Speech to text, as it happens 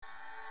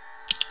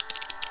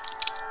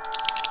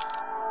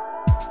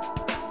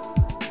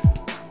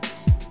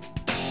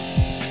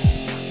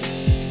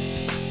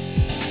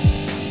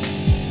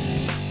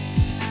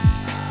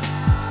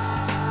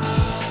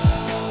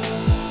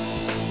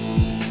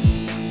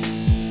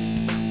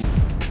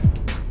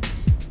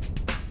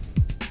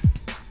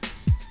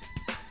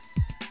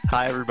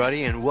Hi,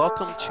 everybody, and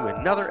welcome to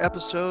another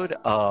episode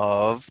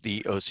of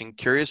the OSINT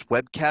Curious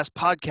Webcast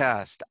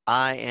Podcast.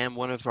 I am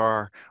one of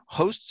our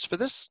hosts for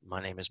this. My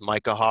name is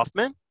Micah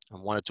Hoffman. I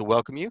wanted to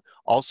welcome you.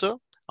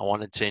 Also, I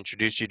wanted to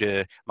introduce you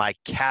to my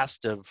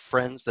cast of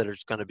friends that are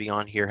going to be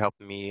on here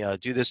helping me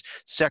do this.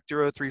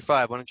 Sector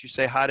 035, why don't you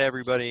say hi to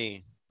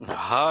everybody?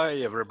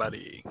 Hi,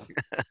 everybody.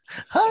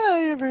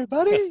 Hi,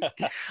 everybody.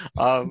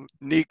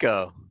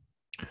 Nico.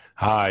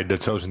 Hi, the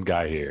chosen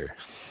guy here.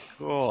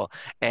 Cool.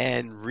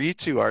 And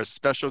Ritu, our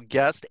special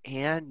guest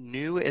and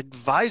new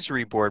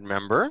advisory board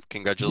member.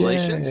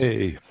 Congratulations.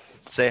 Yay.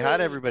 Say hi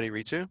to everybody,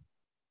 Ritu.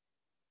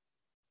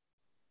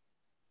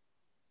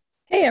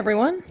 Hey,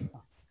 everyone.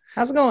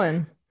 How's it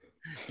going?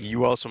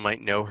 You also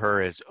might know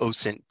her as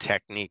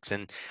OSINTTechniques.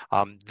 And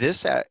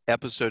this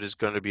episode is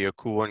going to be a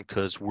cool one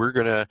because we're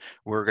gonna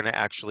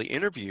actually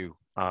interview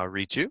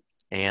Ritu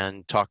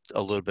and talked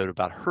a little bit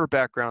about her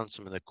background,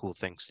 some of the cool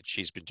things that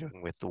she's been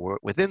doing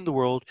within the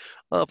world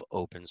of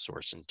open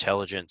source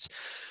intelligence.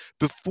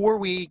 Before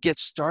we get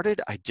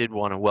started, I did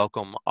want to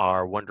welcome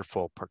our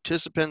wonderful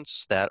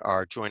participants that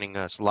are joining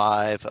us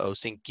live,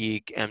 OSINT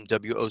Geek,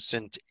 MW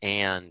OSINT,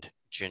 and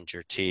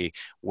Ginger Tea.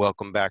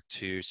 Welcome back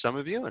to some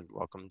of you, and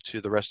welcome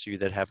to the rest of you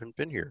that haven't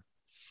been here.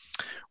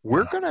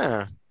 We're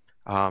gonna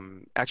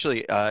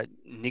actually,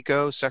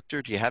 Nico,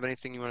 Sector, do you have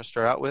anything you want to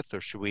start out with,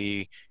 or should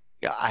we?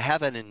 Yeah, I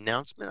have an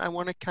announcement I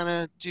want to kind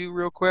of do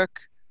real quick.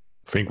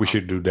 I think we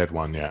should do that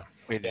one, yeah.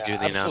 We need to do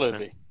the absolutely.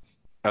 announcement.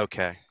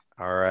 Okay,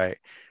 all right.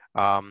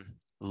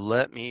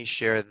 Let me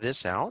share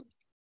this out.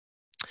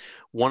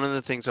 One of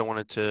the things I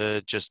wanted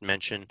to just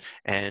mention,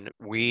 and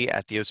we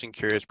at the OSINT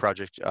Curious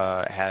Project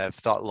have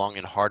thought long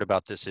and hard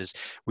about this, is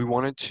we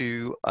wanted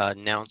to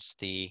announce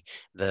the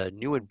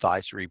new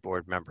advisory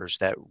board members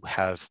that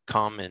have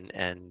come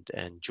and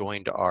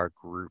joined our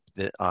group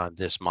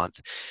this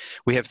month.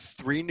 We have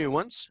 3 new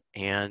ones,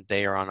 and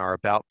they are on our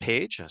About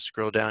page.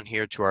 Scroll down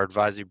here to our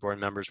advisory board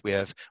members. We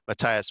have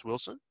Matthias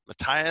Wilson.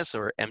 Matthias,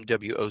 or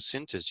MW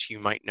OSINT, as you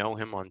might know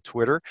him on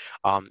Twitter.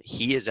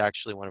 He is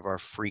actually one of our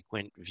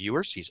frequent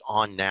viewers. He's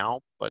on now,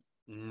 but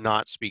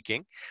not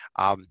speaking.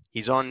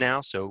 He's on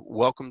now, so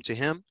welcome to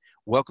him.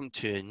 Welcome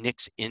to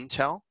Nick's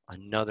Intel,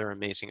 another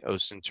amazing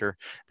OSINTer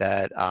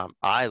that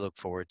I look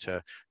forward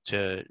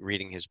to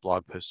reading his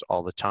blog posts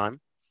all the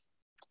time.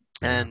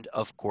 And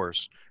of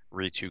course,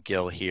 Ritu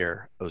Gill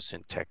here,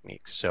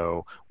 OSINTTechniques.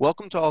 So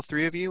welcome to all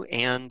 3 of you.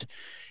 And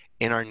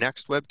in our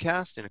next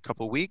webcast in a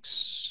couple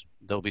weeks,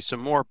 there'll be some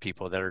more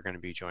people that are going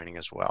to be joining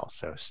as well.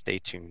 So stay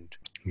tuned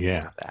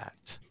for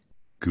that.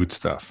 Good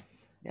stuff.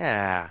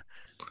 Yeah.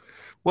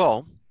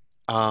 Well,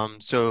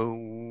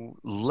 so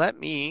let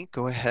me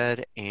go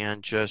ahead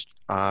and just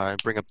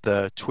bring up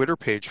the Twitter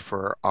page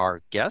for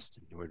our guest,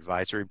 new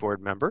advisory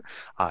board member.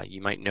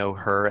 You might know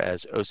her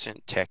as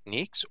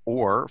OSINTTechniques,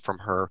 or from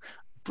her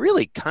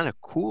really kind of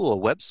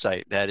cool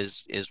website that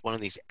is one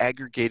of these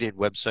aggregated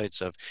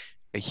websites of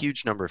a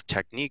huge number of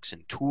techniques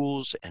and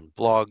tools and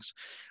blogs.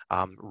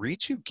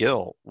 Ritu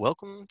Gill,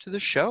 welcome to the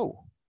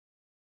show.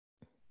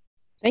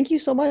 Thank you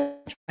so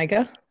much,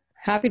 Micah.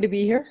 Happy to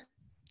be here.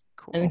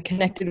 Cool. And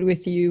connected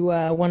with you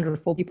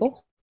wonderful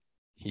people.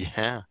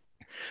 Yeah.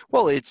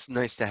 Well, it's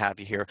nice to have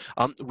you here.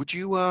 Would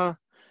you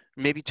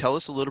maybe tell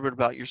us a little bit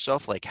about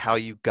yourself, like how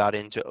you got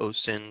into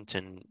OSINT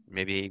and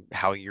maybe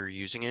how you're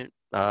using it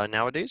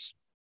nowadays?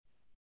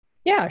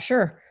 Yeah,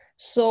 sure.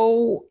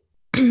 So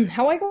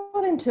how I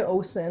got into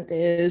OSINT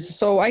is,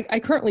 so I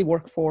currently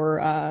work for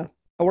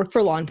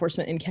law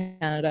enforcement in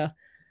Canada.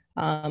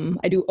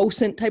 I do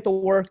OSINT type of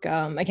work.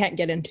 I can't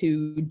get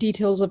into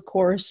details, of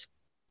course,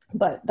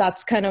 but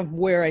that's kind of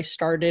where I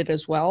started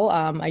as well.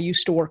 I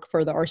used to work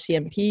for the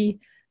RCMP,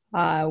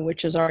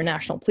 which is our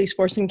national police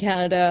force in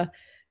Canada,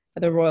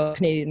 the Royal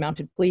Canadian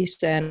Mounted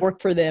Police, and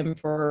worked for them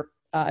for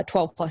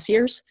 12 plus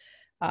years.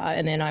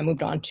 And then I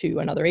moved on to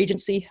another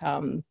agency.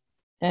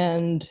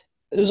 And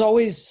there's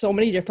always so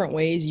many different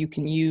ways you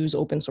can use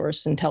open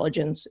source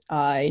intelligence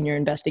in your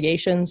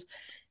investigations.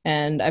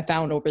 And I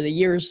found over the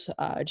years,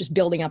 just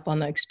building up on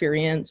the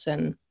experience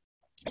and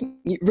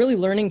really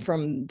learning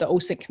from the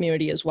OSINT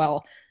community as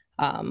well.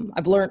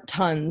 I've learned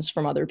tons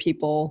from other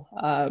people.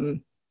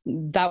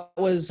 That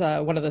was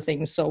one of the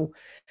things. So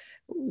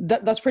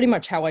that's pretty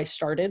much how I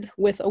started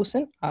with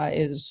OSINT,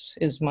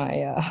 is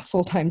my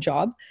full-time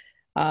job.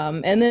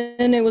 And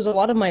then it was a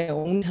lot of my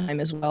own time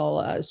as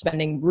well,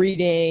 spending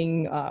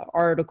reading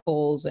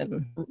articles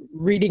and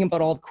reading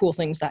about all the cool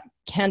things that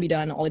can be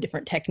done, all the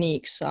different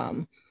techniques,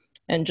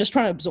 and just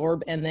trying to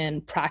absorb and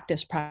then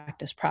practice, what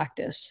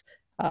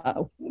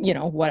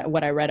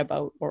I read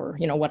about, or,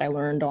 what I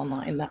learned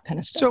online, that kind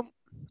of stuff. So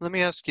let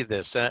me ask you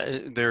this.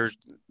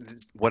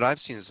 What I've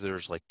seen is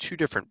there's like 2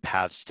 different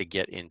paths to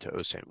get into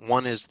OSINT.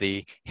 One is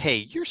hey,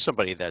 you're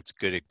somebody that's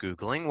good at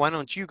Googling. Why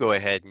don't you go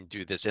ahead and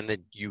do this? And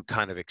then you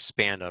kind of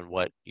expand on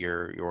what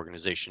your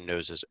organization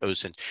knows as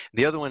OSINT.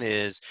 The other one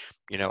is,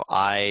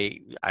 I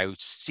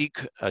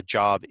seek a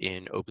job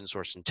in open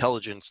source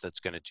intelligence that's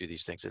going to do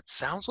these things. It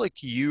sounds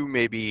like you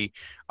maybe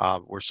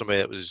were somebody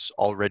that was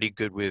already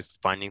good with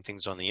finding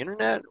things on the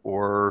internet,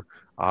 or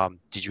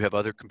Did you have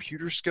other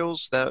computer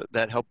skills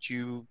that helped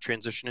you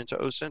transition into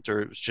OSINT,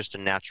 or it was just a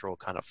natural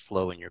kind of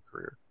flow in your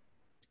career?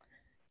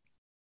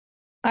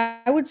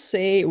 I would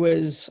say it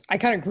was, I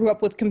kind of grew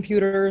up with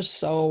computers,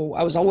 so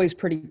I was always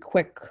pretty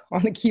quick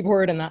on the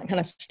keyboard and that kind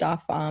of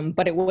stuff.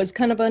 But it was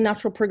kind of a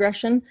natural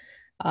progression.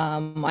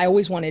 I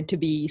always wanted to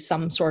be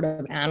some sort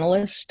of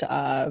analyst,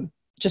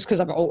 just because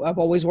I've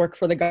always worked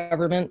for the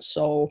government.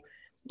 So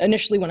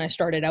initially when I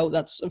started out,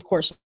 that's of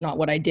course not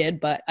what I did,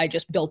 but I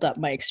just built up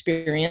my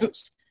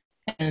experience.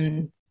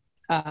 And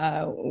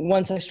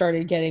once I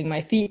started getting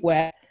my feet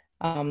wet,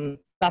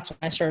 that's when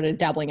I started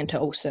dabbling into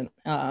OSINT.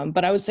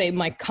 But I would say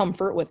my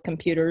comfort with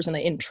computers and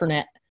the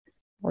internet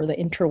or the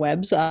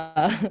interwebs,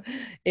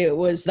 it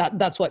was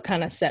that's what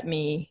kind of set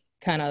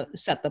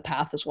the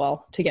path as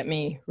well to get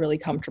me really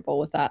comfortable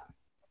with that.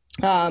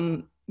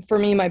 For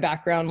me, my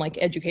background, like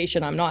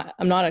education, I'm not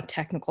a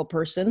technical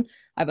person.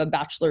 I have a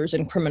bachelor's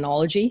in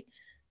criminology.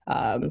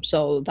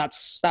 So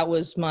that's how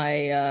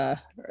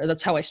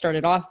I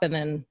started off. And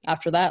then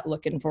after that,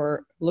 looking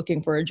for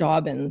a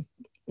job and,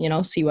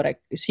 see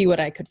what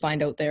I could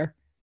find out there.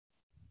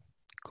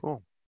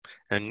 Cool.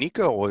 And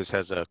Nico always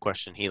has a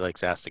question he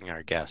likes asking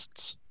our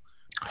guests.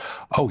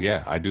 Oh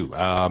yeah, I do.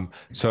 What?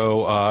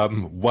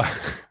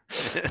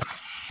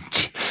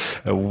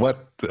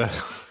 What?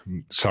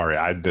 Sorry,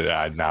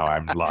 now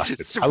I'm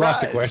lost. I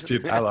lost the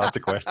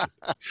question.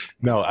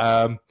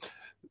 No,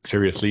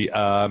 seriously.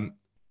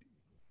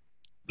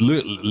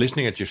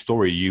 Listening at your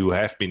story, you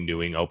have been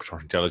doing open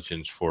source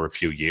intelligence for a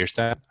few years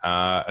now,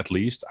 at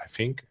least,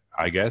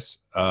 I guess.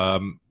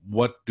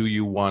 What do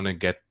you want to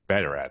get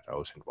better at,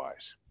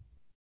 OSINT-wise?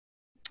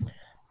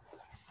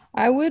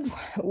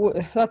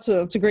 That's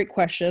a great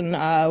question.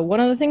 One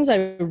of the things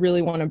I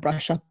really want to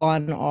brush up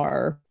on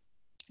are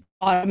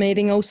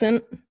automating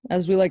OSINT,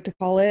 as we like to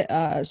call it.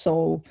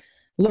 So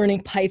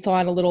learning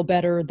Python a little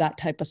better, that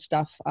type of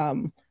stuff.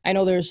 I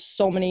know there's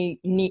so many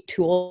neat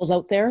tools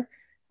out there.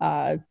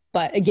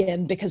 But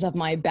again, because of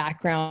my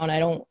background, I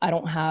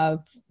don't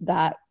have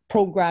that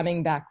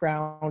programming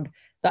background,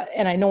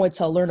 and I know it's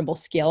a learnable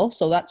skill.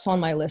 So that's on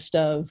my list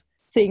of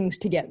things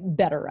to get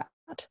better at.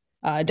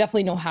 I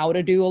definitely know how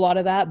to do a lot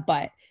of that,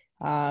 but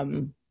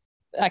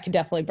I could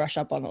definitely brush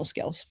up on those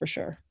skills for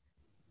sure.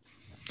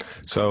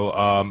 So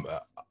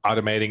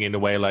automating in the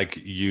way like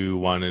you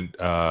want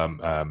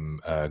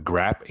to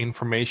grab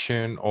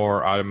information,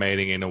 or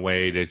automating in a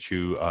way that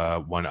you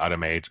want to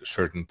automate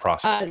certain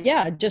processes?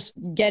 Yeah, just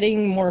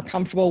getting more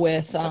comfortable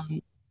with.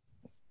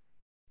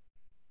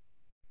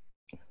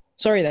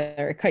 Sorry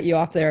there, I cut you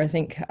off there. I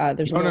think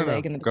there's a little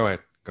lag in the. Go ahead.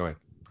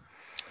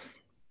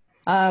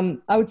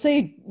 I would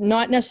say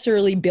not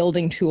necessarily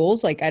building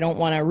tools. Like I don't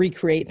want to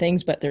recreate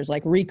things, but there's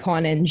like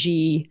Recon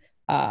NG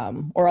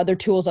or other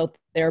tools out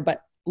there,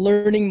 but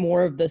learning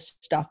more of the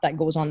stuff that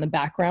goes on the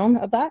background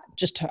of that,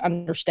 just to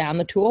understand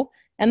the tool.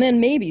 And then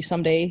maybe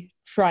someday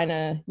trying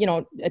to,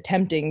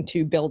 attempting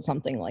to build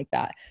something like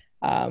that,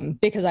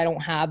 because I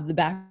don't have the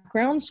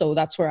background. So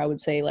that's where I would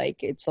say like,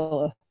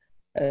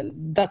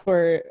 that's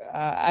where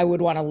I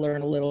would want to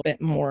learn a little bit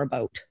more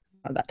about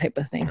that type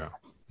of thing.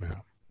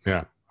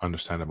 Yeah.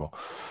 Understandable.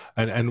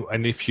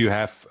 And if you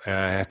have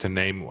to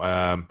name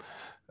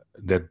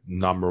that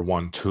number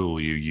one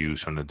tool you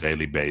use on a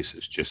daily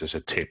basis, just as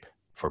a tip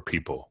for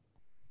people,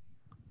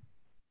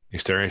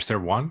 is there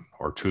one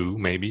or two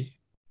maybe?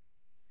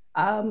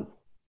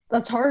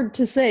 That's hard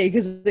to say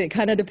because it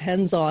kind of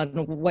depends on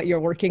what you're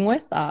working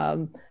with. I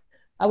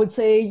would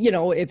say,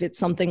 if it's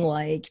something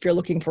like if you're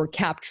looking for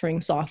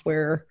capturing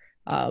software,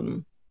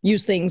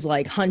 use things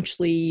like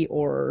Hunchly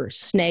or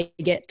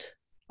Snagit,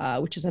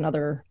 which is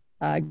another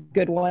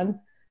good one.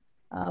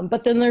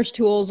 But then there's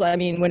tools. I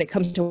mean, when it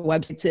comes to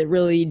websites, it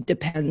really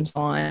depends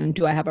on,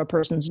 do I have a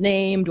person's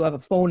name? Do I have a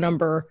phone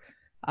number?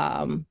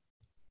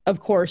 Of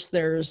course,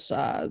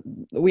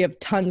 we have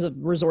tons of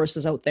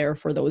resources out there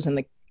for those in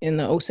the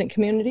OSINT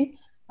community.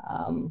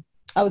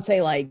 I would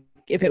say like,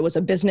 if it was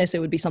a business, it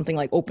would be something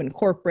like Open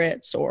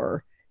Corporates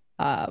or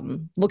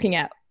looking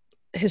at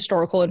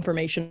historical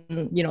information.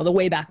 The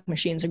Wayback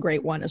Machine's a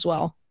great one as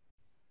well.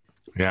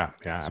 Yeah,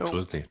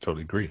 absolutely.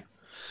 Totally agree.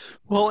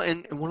 Well,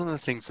 and one of the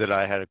things that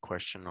I had a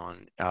question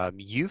on,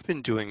 you've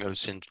been doing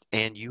OSINT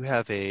and you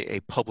have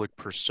a public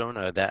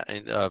persona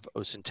of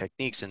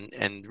OSINTTechniques,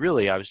 and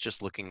really I was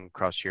just looking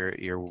across your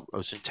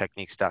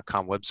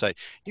OSINTTechniques.com website.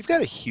 You've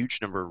got a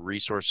huge number of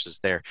resources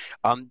there.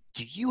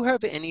 Do you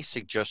have any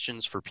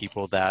suggestions for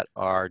people that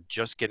are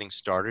just getting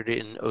started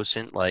in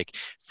OSINT, like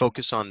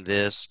focus on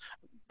this,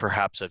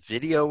 perhaps a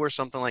video or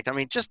something like that? I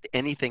mean, just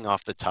anything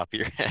off the top of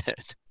your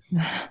head.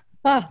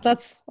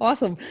 That's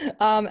awesome.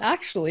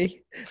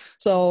 Actually,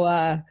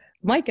 so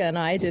Micah and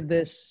I did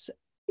this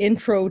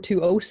intro to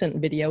OSINT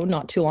video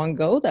not too long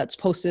ago that's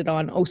posted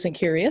on OSINT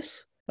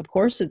Curious. Of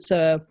course, it's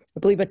I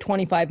believe a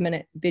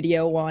 25-minute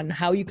video on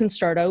how you can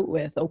start out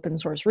with open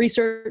source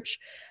research.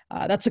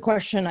 That's a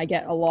question I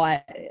get a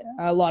lot.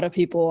 A lot of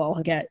people,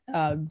 I'll get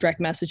direct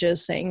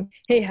messages saying,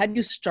 hey, how do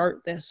you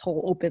start this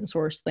whole open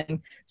source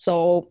thing?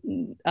 So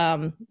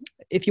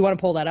if you want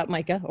to pull that up,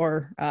 Micah,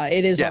 or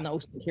it is Yeah. on the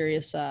OSINT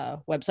Curious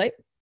website.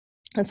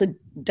 That's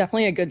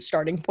definitely a good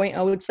starting point,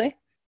 I would say,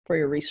 for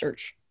your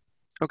research.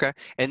 Okay.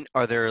 And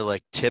are there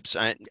like tips?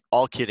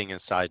 All kidding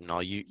aside and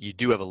all, you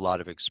do have a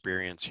lot of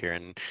experience here,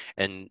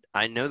 and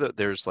I know that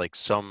there's like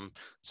some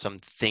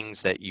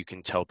things that you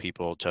can tell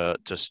people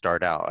to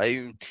start out.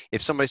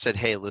 If somebody said,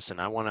 "Hey, listen,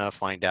 I want to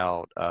find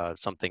out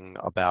something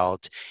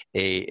about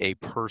a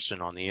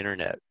person on the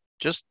internet,"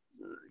 just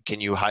can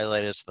you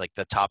highlight us like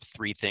the top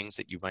 3 things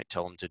that you might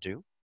tell them to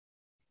do?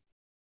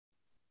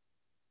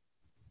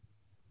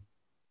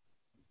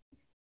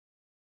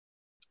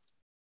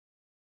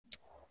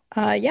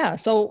 Yeah.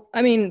 So,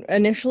 I mean,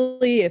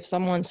 initially, if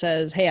someone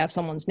says, "Hey, I have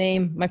someone's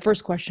name," my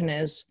first question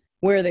is,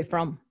 "Where are they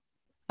from?"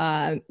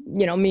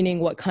 Meaning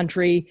what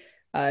country.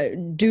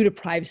 Due to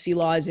privacy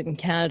laws in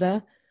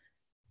Canada,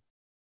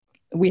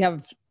 we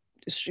have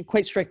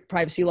quite strict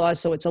privacy laws,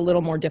 so it's a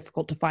little more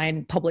difficult to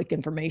find public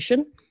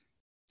information.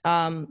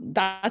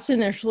 That's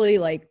initially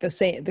like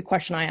the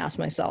question I ask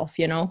myself,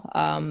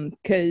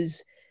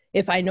 because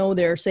if I know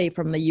they're, say,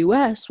 from the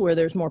US where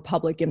there's more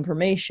public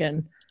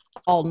information,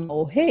 I'll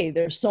know, hey,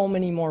 there's so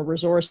many more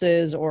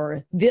resources,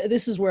 or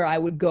this is where I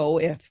would go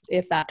if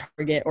that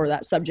target or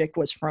that subject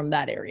was from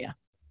that area.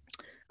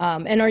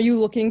 And are you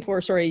looking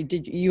for, sorry,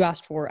 did you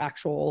ask for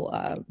actual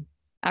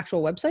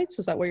websites?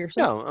 Is that what you're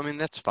saying? No, I mean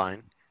that's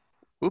fine.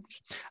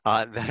 Oops,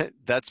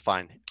 that's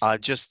fine.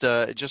 Just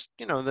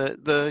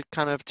the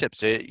kind of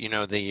tips.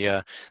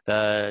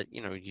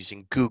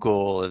 Using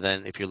Google, and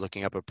then if you're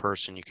looking up a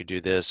person, you could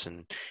do this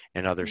and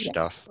other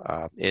stuff.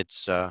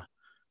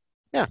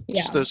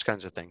 Just those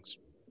kinds of things.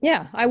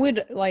 Yeah, I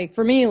would like,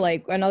 for me,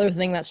 like another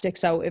thing that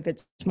sticks out if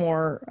it's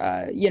more,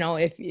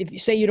 if you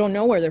say you don't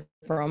know where they're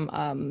from,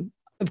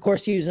 of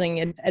course,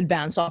 using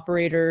advanced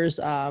operators,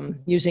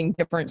 using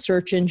different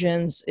search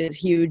engines is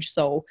huge.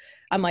 So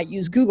I might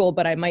use Google,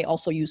 but I might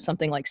also use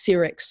something like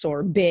Sirix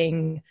or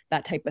Bing,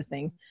 that type of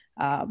thing.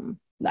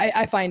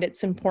 I find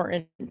it's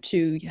important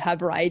to have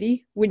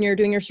variety when you're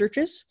doing your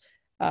searches,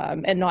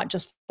 and not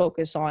just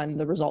focus on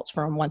the results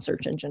from one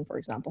search engine, for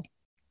example.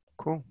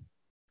 Cool.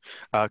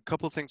 A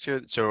couple things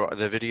here. So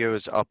the video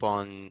is up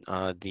on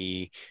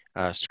the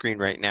screen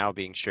right now,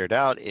 being shared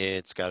out.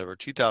 It's got over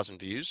 2,000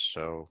 views,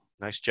 so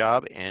nice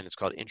job. And it's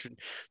called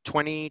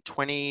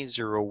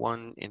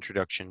 2020-01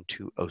 Introduction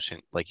to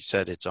OSINT. Like you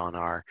said, it's on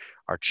our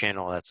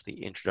channel. That's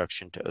the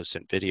Introduction to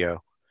OSINT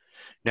video.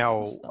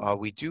 Now,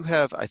 we do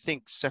have, I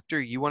think,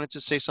 Sector, you wanted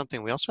to say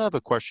something. We also have a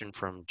question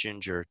from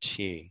Ginger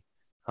T.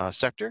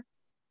 Sector?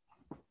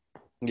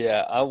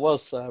 Yeah, I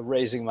was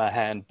raising my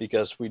hand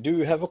because we do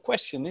have a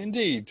question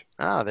indeed.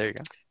 Ah, there you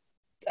go.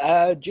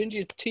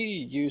 Ginger T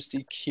used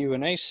the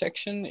Q&A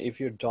section. If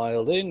you're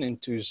dialed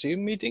into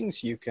Zoom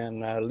meetings, you can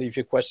leave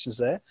your questions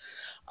there.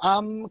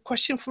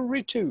 Question for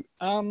Ritu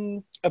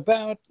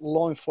about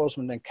law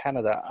enforcement in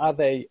Canada. Are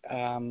they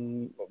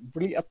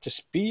really up to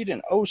speed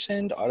in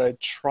OSINT? Are they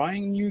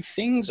trying new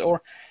things?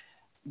 Or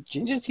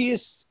Ginger T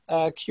is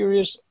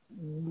curious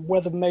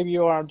whether maybe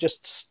you are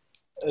just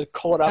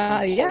caught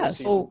up in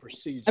policies and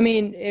procedures. I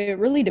mean, it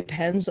really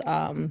depends.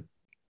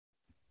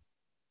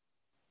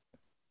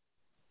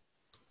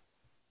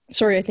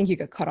 Sorry, I think you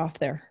got cut off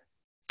there.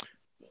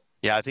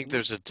 Yeah, I think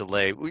there's a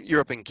delay.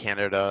 You're up in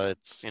Canada.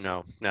 It's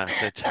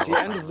that's how the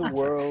end of the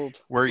world.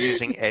 We're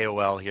using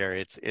AOL here.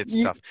 It's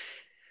tough.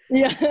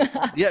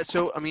 Yeah. Yeah.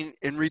 So I mean,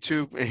 in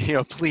Ritu,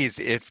 please,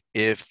 if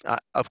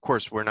of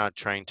course we're not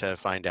trying to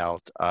find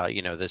out,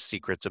 the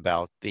secrets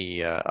about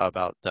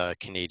the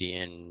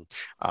Canadian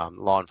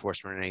law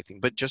enforcement or anything,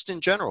 but just in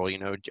general,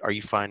 are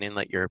you finding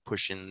that you're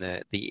pushing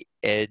the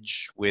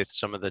edge with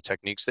some of the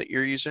techniques that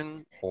you're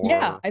using? Or...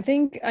 Yeah, I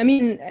think. I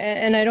mean,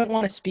 and I don't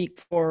want to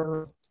speak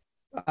for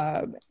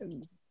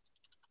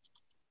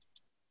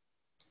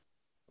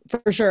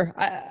sure.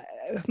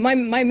 My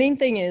main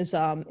thing is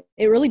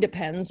it really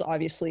depends,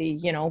 obviously,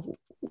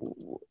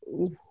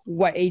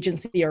 what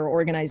agency or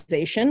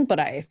organization, but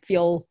I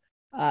feel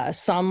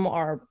some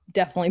are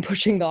definitely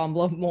pushing the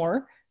envelope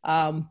more.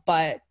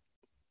 But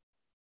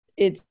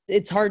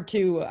it's hard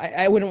to,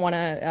 I wouldn't want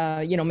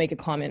to, make a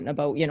comment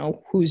about,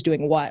 who's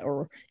doing what,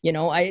 or,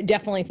 I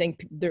definitely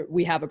think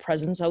we have a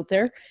presence out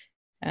there.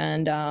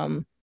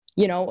 And,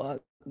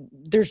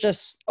 there's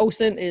just,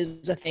 OSINT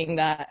is a thing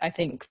that I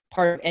think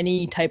part of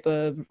any type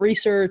of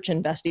research,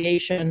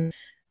 investigation,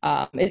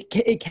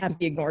 it can't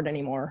be ignored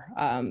anymore.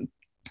 And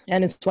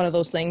it's one of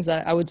those things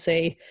that I would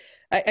say,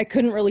 I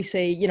couldn't really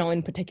say,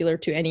 in particular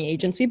to any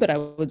agency, but I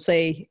would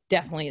say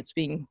definitely it's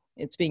being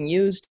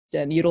used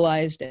and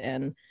utilized,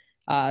 and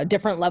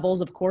different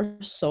levels, of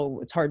course. So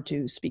it's hard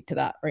to speak to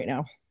that right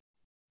now.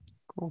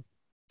 Cool.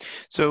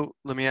 So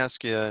let me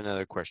ask you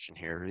another question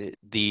here.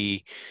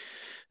 The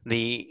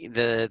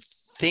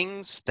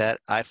things that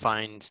I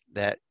find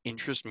that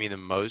interest me the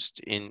most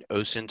in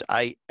OSINT,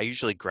 I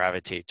usually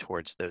gravitate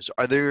towards those.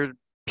 Are there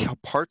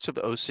parts of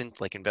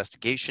OSINT, like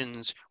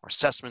investigations or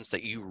assessments,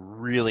 that you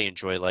really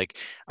enjoy? Like,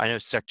 I know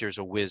Sector's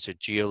a whiz at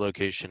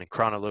geolocation and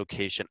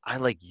chronolocation. I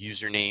like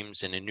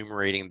usernames and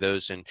enumerating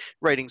those and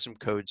writing some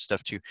code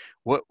stuff too.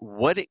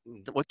 What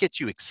gets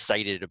you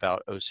excited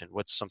about OSINT?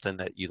 What's something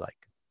that you like?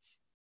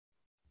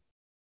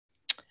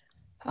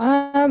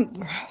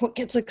 What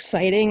gets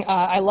exciting?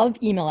 I love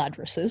email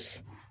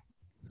addresses.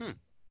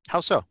 How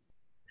so?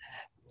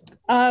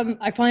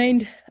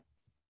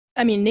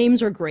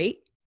 Names are great,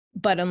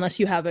 but unless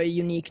you have a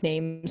unique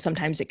name,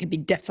 sometimes it can be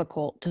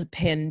difficult to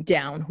pin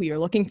down who you're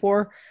looking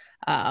for.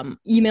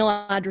 Email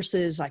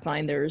addresses, I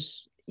find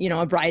there's,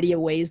 a variety of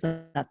ways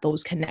that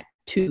those connect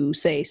to,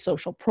 say,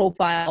 social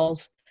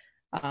profiles,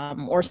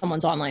 or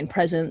someone's online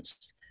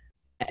presence.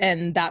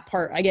 And that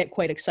part I get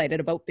quite excited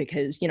about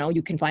because,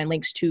 you can find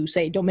links to,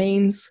 say,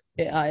 domains.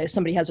 If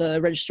somebody has a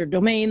registered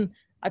domain,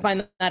 I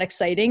find that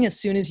exciting. As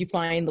soon as you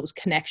find those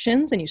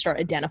connections and you start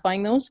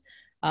identifying those,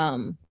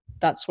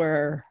 that's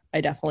where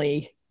I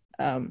definitely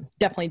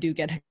do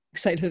get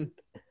excited.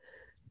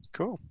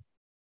 Cool.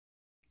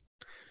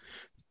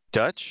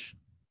 Dutch,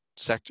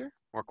 Sector,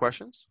 more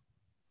questions?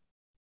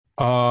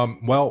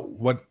 Well,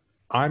 what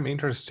I'm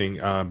interesting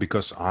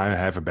because I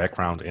have a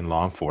background in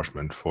law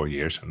enforcement for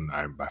years, and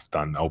I've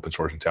done open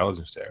source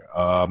intelligence there.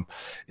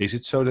 Is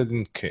it so that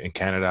in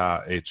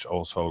Canada it's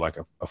also like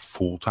a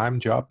full-time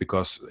job?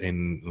 Because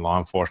in law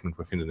enforcement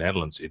within the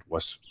Netherlands, it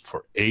was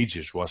for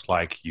ages was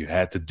like you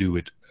had to do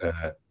it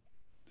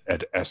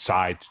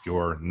aside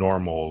your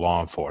normal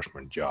law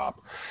enforcement job.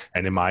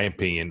 And in my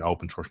opinion,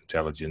 open source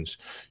intelligence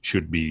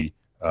should be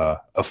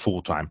a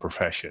full-time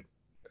profession,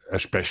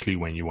 especially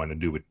when you want to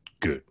do it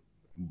good.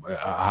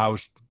 I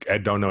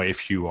don't know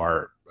if you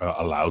are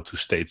allowed to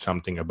state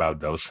something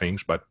about those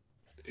things, but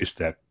is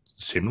that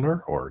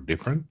similar or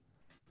different?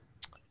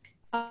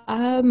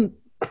 I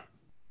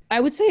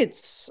would say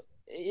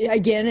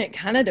again, it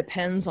kind of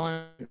depends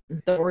on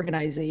the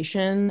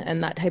organization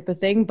and that type of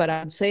thing, but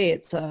I'd say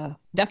it's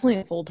definitely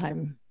a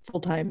full-time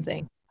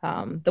thing.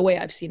 The way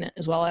I've seen it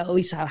as well, at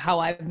least how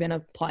I've been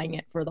applying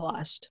it for the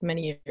last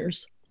many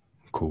years.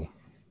 Cool.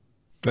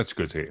 That's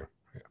good to hear.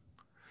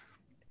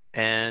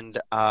 And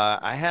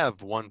I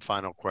have one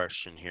final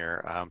question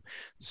here.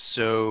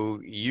 So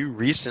you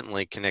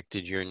recently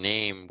connected your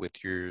name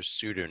with your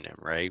pseudonym,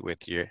 right?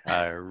 With your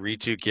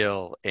Ritu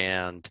Gill,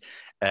 and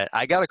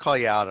I got to call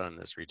you out on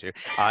this, Ritu,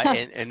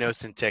 and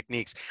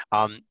OSINTTechniques.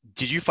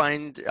 Did you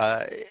find,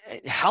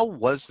 how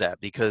was that?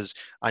 Because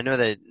I know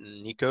that,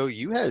 Nico,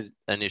 you had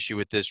an issue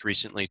with this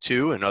recently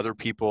too, and other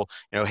people,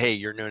 hey,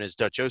 you're known as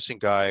Dutch OSINT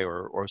guy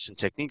or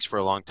OSINTTechniques for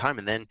a long time,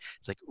 and then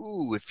it's like,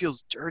 ooh, it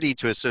feels dirty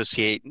to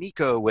associate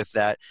Nico with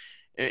that,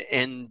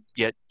 and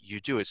yet you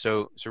do it.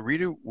 So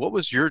Ritu, what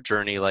was your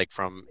journey like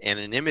from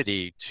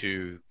anonymity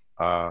to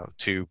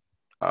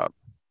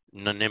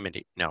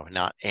anonymity? No,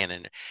 not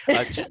anonymity.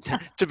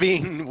 To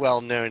being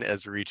well known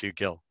as Ritu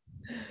Gill?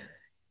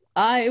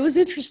 It was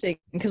interesting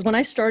because when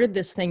I started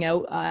this thing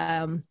out,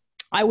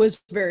 I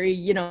was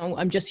very,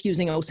 I'm just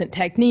using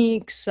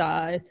OSINTTechniques.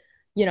 I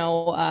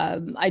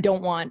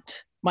don't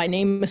want my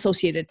name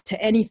associated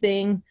to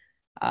anything.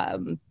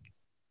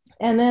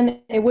 And then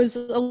it was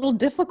a little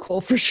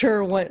difficult for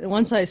sure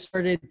once I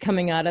started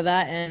coming out of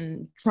that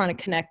and trying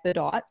to connect the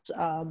dots.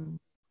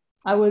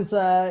 I was,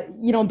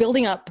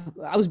 building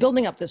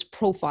up this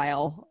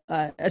profile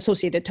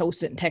associated to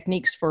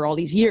OSINTTechniques for all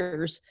these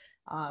years.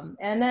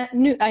 And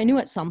I knew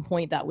at some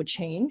point that would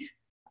change.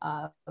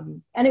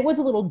 And it was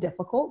a little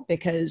difficult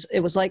because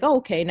it was like, oh,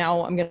 okay,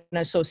 now I'm going to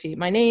associate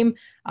my name.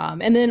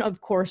 And then, of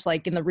course,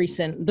 like in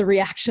the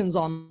reactions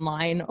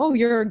online, oh,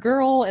 you're a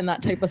girl and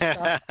that type of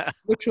stuff,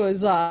 which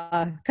was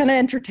kind of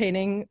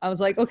entertaining. I was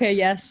like, okay,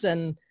 yes.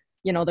 And,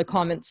 the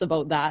comments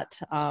about that.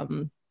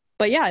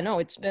 But yeah, no,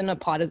 it's been a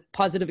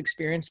positive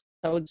experience,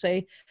 I would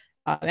say.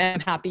 I'm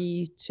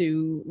happy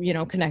to,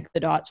 connect the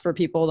dots for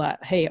people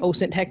that, hey,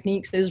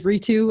 OSINTTechniques is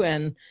Ritu.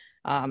 And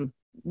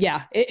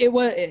yeah, it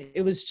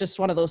was just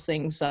one of those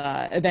things.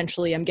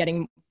 Eventually, I'm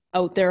getting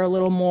out there a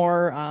little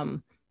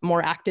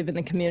more active in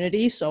the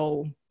community.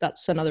 So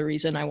that's another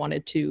reason I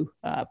wanted to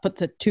put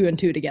the 2 and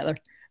 2 together.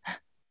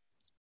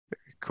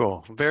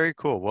 Cool. Very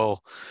cool.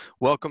 Well,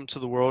 welcome to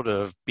the world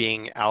of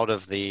being out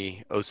of the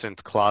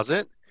OSINT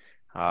closet.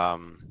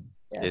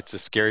 Yes. It's a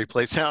scary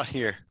place out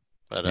here,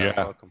 but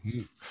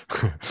welcome.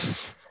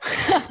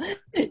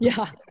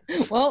 Yeah.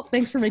 Well,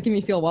 thanks for making me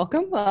feel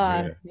welcome.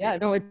 Yeah,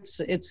 no,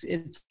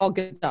 it's all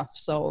good stuff.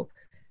 So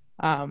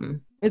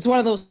it's one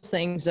of those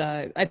things,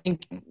 I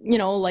think,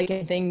 like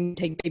anything,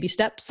 take baby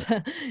steps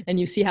and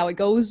you see how it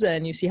goes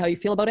and you see how you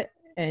feel about it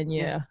and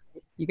you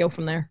go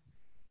from there.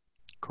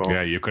 Cool.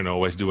 Yeah, you can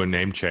always do a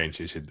name change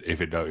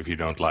if you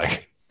don't like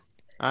it.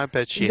 I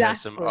bet she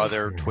has some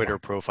other Twitter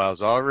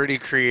profiles already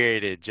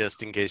created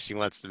just in case she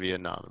wants to be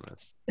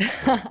anonymous.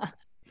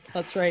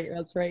 That's right.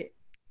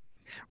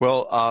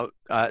 Well,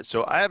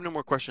 so I have no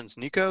more questions.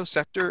 Nico,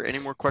 Sector, any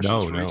more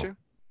questions for Ritu?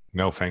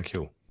 No, thank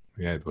you.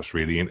 Yeah, it was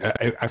really.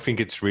 I think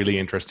it's really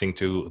interesting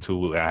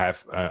to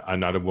have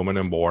another woman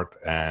on board,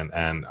 and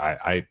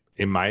I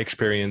in my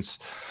experience,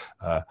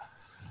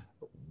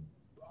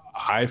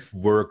 I've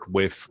worked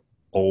with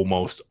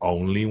almost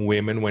only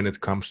women when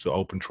it comes to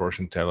open source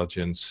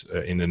intelligence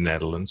in the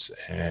Netherlands,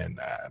 and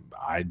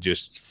I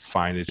just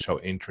find it so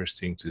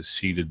interesting to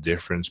see the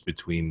difference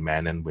between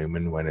men and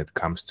women when it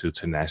comes to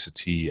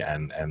tenacity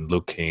and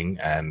looking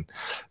and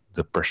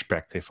the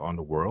perspective on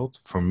the world.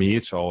 For me,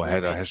 it's all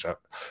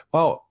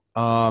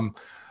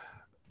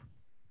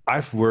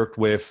I've worked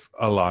with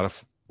a lot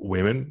of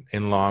women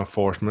in law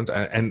enforcement,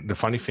 and the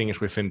funny thing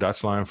is, within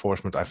Dutch law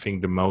enforcement, I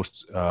think the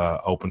most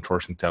open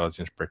source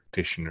intelligence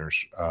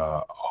practitioners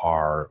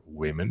are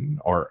women,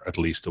 or at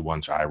least the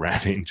ones I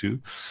ran into,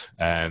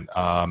 and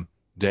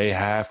they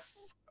have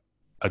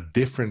a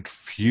different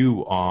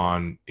view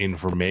on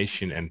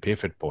information and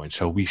pivot points.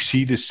 So we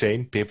see the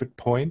same pivot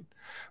point,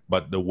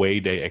 but the way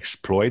they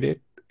exploit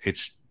it,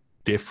 it's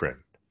different.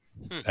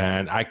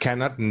 And I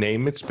cannot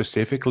name it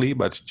specifically,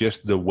 but it's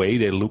just the way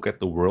they look at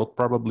the world,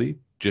 probably,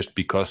 just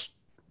because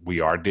we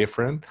are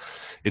different.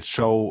 It's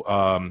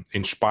so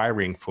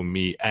inspiring for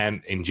me.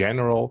 And in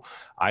general,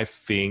 I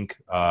think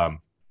the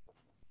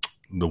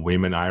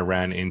women I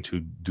ran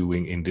into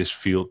doing in this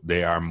field,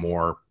 they are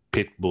more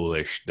pit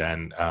bullish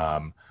than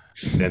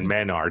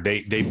men are.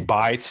 They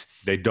bite,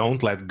 they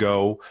don't let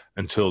go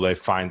until they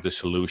find the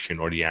solution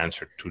or the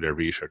answer to their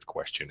research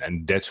question.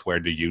 And that's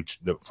where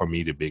for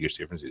me, the biggest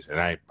difference is.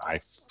 And I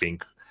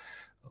think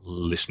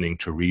listening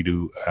to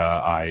Ritu,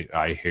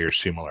 I hear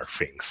similar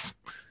things,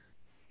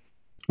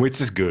 which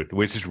is good,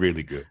 which is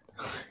really good.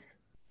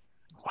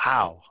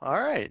 Wow.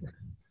 All right.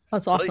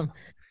 That's awesome.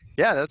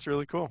 Yeah, that's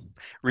really cool.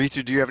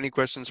 Ritu, do you have any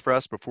questions for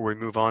us before we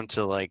move on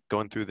to like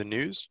going through the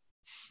news?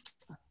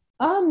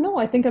 No,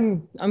 I think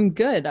I'm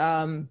good.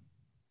 I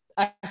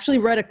actually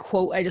read a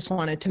quote I just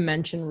wanted to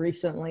mention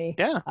recently.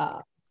 Yeah.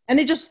 And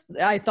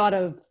I thought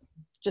of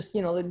just,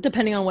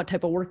 depending on what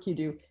type of work you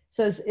do, it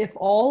says, if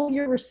all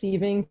you're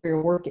receiving for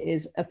your work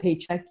is a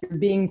paycheck, you're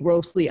being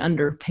grossly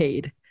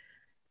underpaid.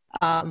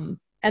 And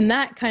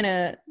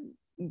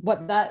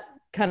what that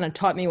kind of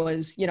taught me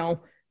was,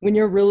 when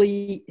you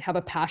really have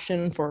a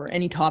passion for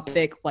any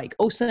topic like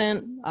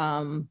OSINT,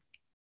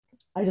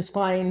 I just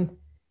find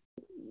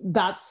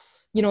that's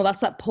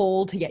that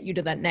pull to get you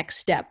to that next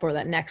step or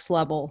that next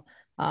level.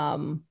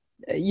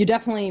 You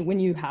definitely, when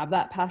you have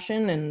that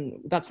passion, and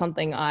that's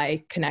something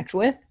I connect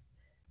with,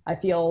 I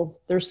feel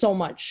there's so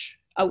much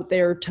out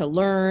there to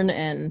learn,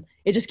 and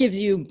it just gives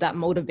you that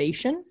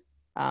motivation.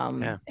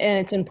 And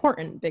it's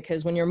important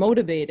because when you're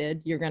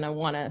motivated, you're going to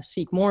want to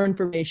seek more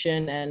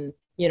information and,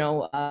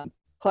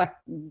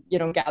 collect,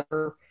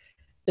 gather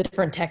the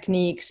different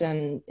techniques,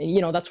 and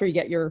that's where you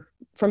get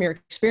from your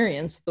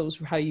experience,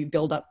 those are how you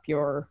build up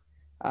your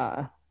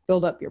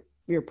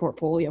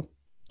portfolio.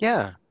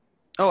 Yeah.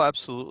 Oh,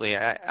 absolutely.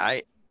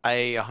 I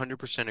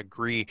 100%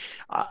 agree.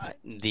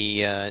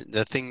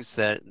 The things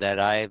that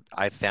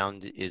I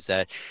found is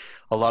that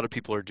a lot of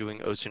people are doing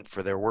OSINT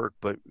for their work,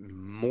 but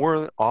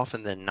more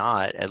often than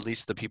not, at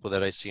least the people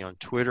that I see on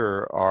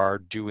Twitter are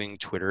doing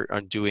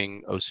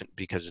OSINT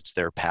because it's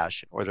their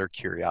passion or their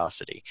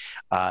curiosity.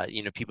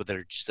 People that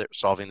are just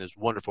solving those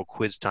wonderful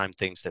quiz time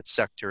things that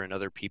Sector and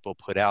other people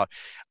put out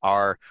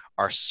are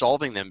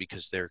solving them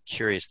because they're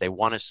curious. They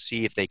want to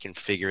see if they can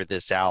figure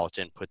this out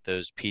and put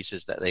those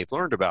pieces that they've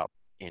learned about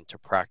into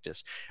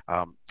practice.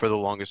 For the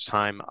longest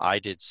time, I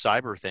did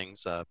cyber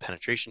things,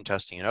 penetration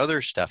testing and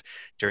other stuff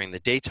during the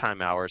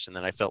daytime hours, and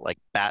then I felt like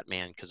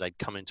Batman because I'd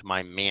come into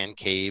my man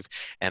cave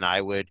and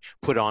I would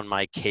put on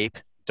my cape.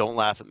 Don't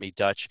laugh at me,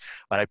 Dutch,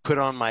 but I put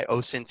on my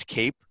OSINT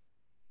cape.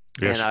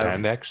 Yes,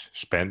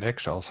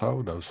 spandex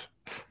also, those.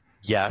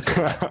 Yes,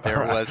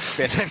 there was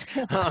spandex,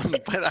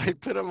 but I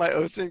put on my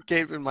OSINT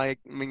cape in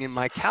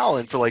my cowl,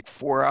 and for like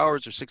 4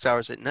 hours or 6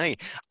 hours at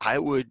night, I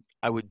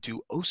would do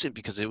OSINT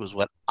because it was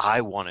what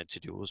I wanted to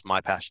do. It was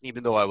my passion,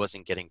 even though I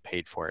wasn't getting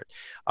paid for it.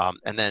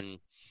 And then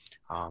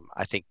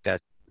I think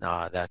that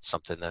that's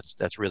something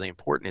that's really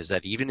important, is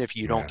that even if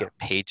you don't get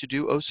paid to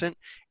do OSINT,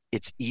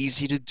 it's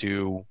easy to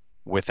do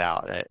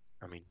without it.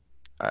 I mean,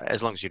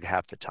 as long as you'd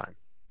have the time.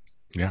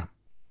 Yeah.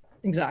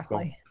 Exactly.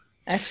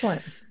 Cool.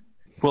 Excellent.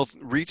 Well,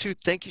 Ritu,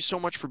 thank you so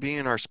much for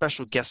being our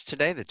special guest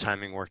today. The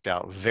timing worked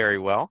out very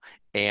well.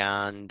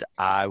 And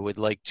I would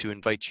like to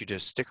invite you to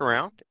stick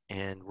around,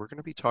 and we're going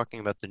to be talking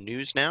about the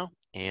news now,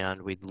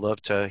 and we'd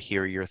love to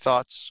hear your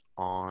thoughts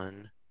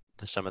on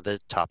some of the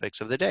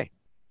topics of the day.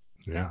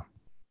 Yeah.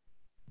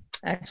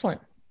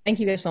 Excellent. Thank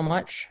you guys so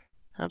much.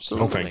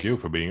 Absolutely. Oh, thank you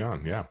for being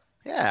on. Yeah.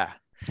 Yeah.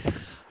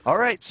 All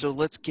right, so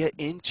let's get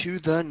into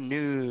the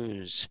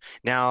news.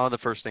 Now, the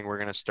first thing we're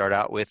going to start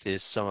out with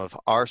is some of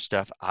our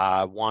stuff.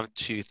 I want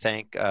to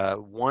thank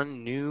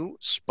one new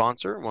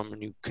sponsor, one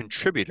new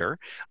contributor.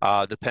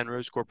 The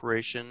Penrose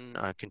Corporation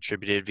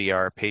contributed via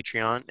our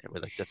Patreon, and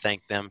we'd like to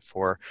thank them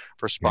for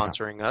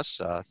sponsoring us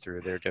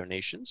through their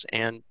donations,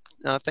 and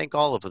thank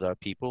all of the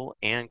people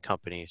and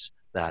companies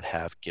that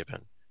have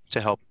given to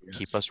help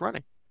keep us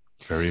running.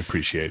 Very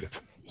appreciated.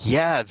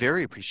 Yeah,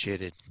 very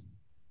appreciated.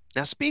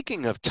 Now,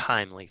 speaking of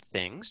timely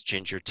things,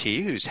 Ginger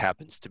T, who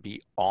happens to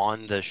be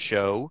on the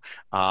show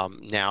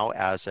now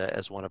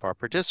as one of our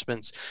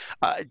participants,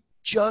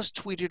 just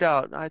tweeted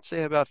out, I'd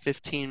say about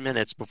 15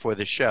 minutes before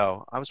the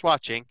show, I was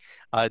watching,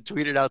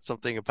 tweeted out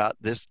something about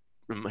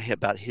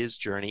about his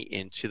journey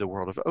into the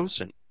world of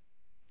OSINT.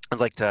 I'd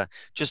like to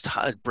just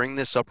bring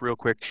this up real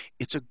quick.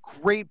 It's a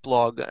great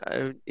blog.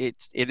 It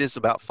is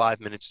about 5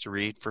 minutes to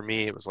read. For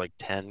me, it was like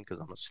 10 because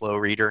I'm a slow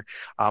reader.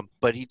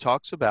 But he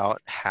talks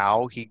about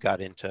how he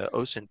got into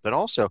OSINT, but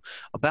also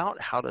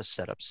about how to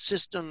set up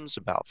systems,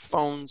 about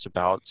phones,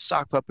 about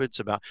sock puppets,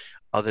 about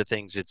other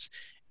things.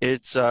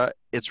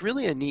 It's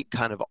really a neat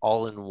kind of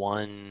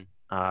all-in-one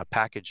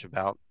package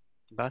about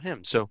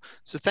him. So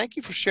thank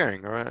you for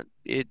sharing.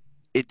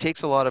 It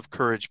takes a lot of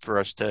courage for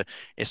us to,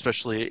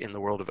 especially in the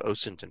world of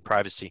OSINT and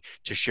privacy,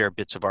 to share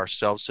bits of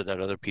ourselves so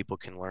that other people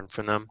can learn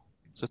from them.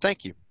 So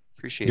thank you.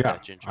 Appreciate Yeah,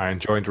 that, Ginger. I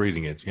enjoyed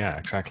reading it. Yeah,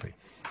 exactly.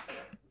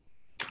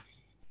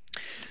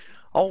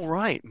 All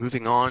right,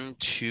 moving on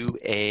to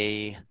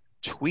a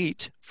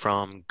tweet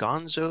from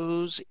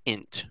Gonzo's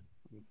Int.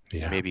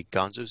 Yeah. Maybe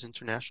Gonzo's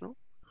International?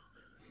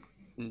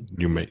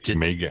 You may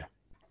get.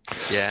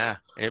 Yeah.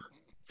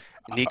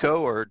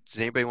 Nico, or does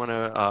anybody want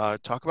to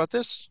talk about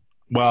this?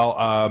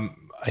 Well,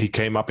 he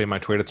came up in my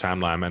Twitter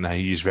timeline, and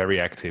he is very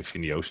active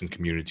in the OSINT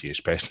community,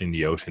 especially in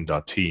the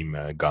OSINT.team,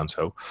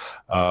 Gonzo.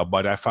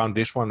 But I found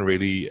this one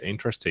really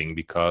interesting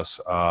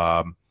because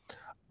I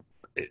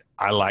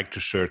like to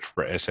search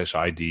for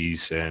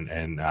SSIDs,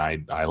 and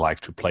I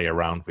like to play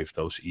around with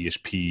those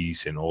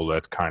ESPs and all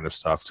that kind of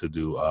stuff to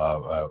do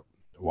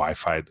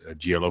Wi-Fi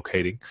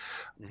geolocating.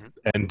 Mm-hmm.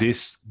 And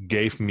this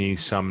gave me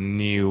some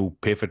new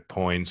pivot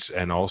points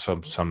and also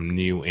some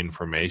new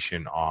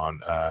information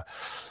on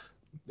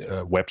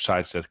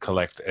websites that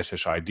collect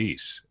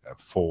SSIDs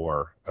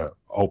for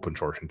open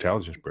source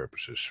intelligence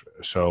purposes.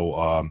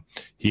 So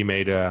he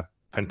made a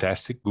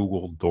fantastic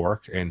Google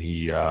dork, and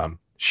he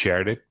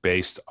shared it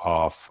based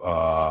off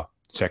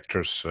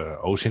Sector's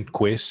OSINT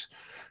quiz.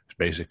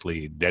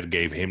 Basically, that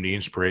gave him the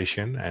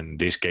inspiration, and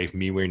this gave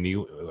me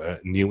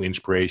new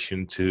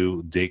inspiration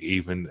to dig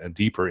even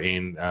deeper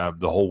in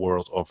the whole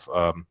world of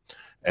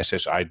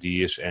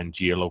SSIDs and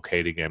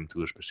geolocating them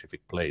to a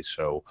specific place.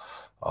 So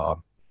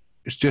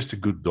it's just a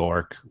good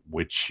dork,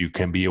 which you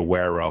can be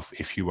aware of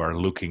if you are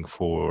looking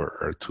for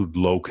or to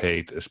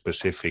locate a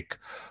specific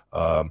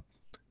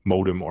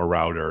modem or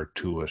router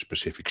to a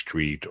specific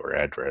street or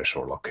address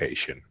or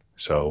location.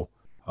 So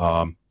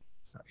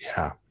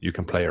yeah, you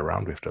can play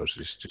around with those.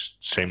 It's just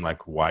same like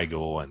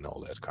Weigel and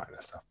all that kind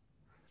of stuff.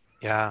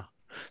 Yeah.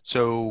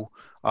 So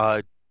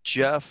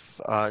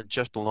Jeff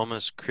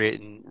Balomas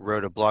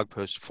wrote a blog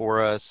post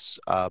for us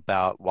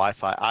about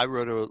Wi-Fi. I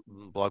wrote a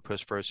blog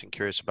post for us and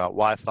curious about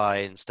Wi-Fi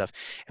and stuff.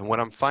 And what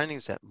I'm finding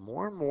is that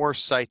more and more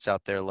sites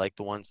out there, like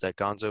the ones that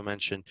Gonzo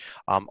mentioned,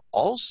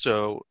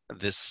 also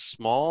this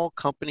small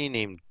company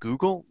named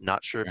Google,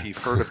 not sure if you've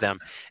heard of them,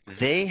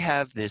 they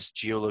have this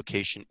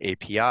geolocation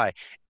API.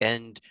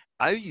 And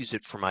I use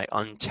it for my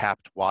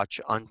Untapped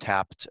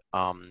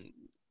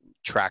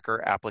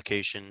tracker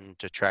application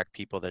to track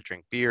people that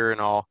drink beer and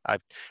all.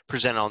 I've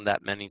presented on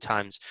that many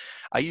times.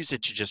 I use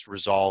it to just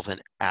resolve an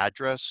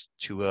address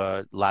to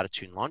a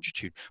latitude and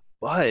longitude.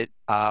 But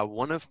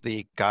one of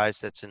the guys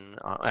that's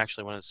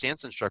actually one of the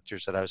SANS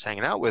instructors that I was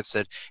hanging out with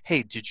said,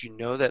 hey, did you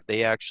know that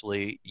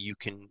you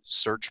can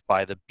search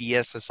by the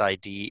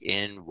BSSID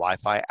in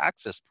Wi-Fi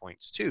access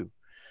points too?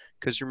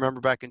 Because you remember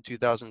back in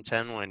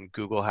 2010 when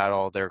Google had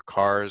all their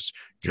cars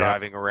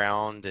driving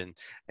around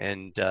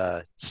and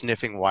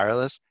sniffing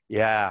wireless?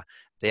 Yeah,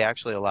 they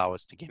actually allow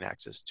us to gain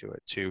access to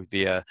it too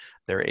via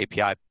their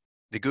API.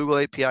 The Google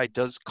API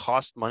does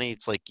cost money.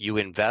 It's like you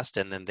invest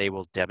and then they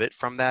will debit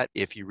from that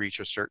if you reach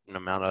a certain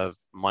amount of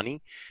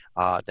money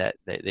that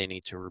they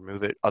need to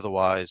remove it.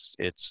 Otherwise,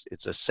 it's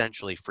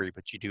essentially free,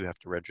 but you do have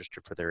to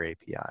register for their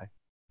API.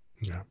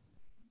 Yeah.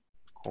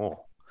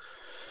 Cool.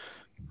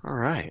 All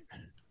right.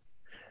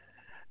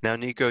 Now,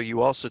 Nico,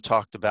 you also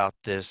talked about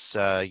this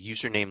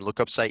username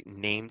lookup site,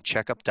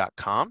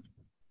 namecheckup.com.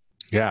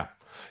 Yeah,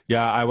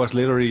 I was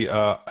literally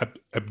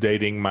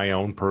updating my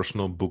own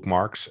personal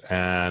bookmarks,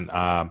 and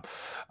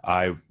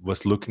I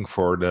was looking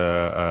for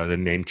the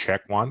name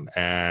check one,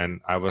 and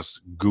I was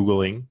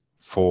Googling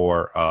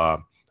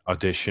for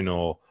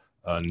additional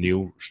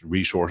new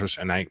resources,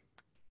 and I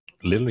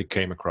literally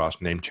came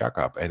across Name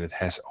Checkup, and it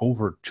has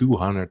over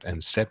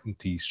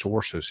 270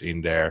 sources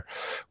in there,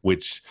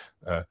 which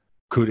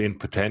could in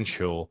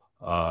potential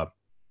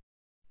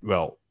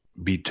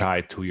be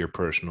tied to your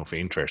person of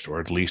interest, or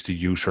at least a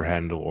user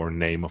handle or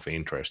name of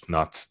interest.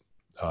 Not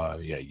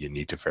you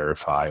need to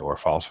verify or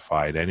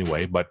falsify it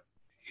anyway, but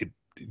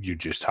you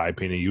just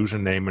type in a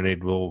username and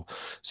it will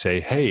say,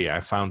 hey, I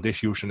found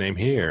this username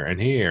here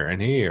and here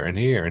and here and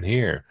here and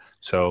here.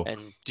 So,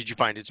 and did you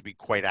find it to be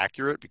quite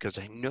accurate? Because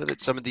I know that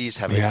some of these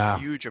have a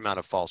huge amount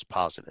of false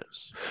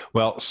positives.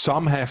 Well,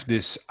 some have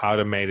this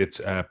automated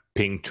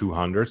ping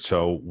 200.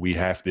 So we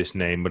have this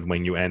name, but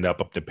when you end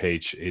up the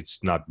page,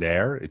 it's not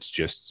there. It's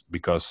just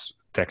because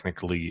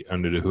technically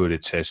under the hood,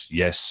 it says,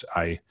 yes,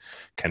 I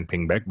can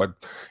ping back. But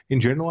in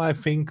general, I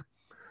think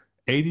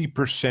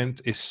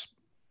 80% is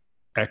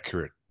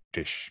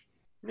accurate-ish.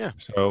 Yeah.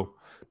 So,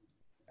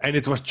 And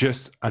it was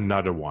just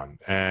another one.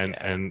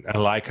 And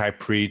like I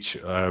preach,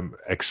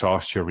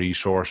 exhaust your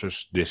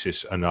resources. This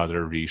is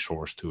another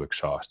resource to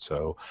exhaust.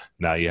 So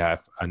now you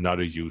have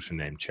another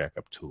username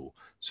checkup tool.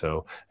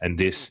 So, and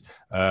this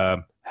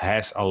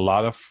has a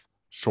lot of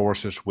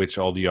sources which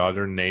all the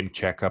other name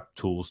checkup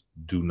tools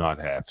do not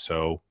have.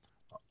 So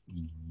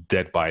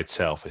that by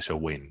itself is a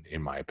win,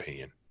 in my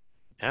opinion.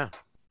 Yeah.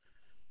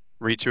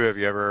 Ritu, have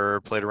you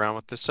ever played around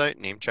with this site,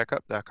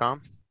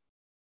 namecheckup.com?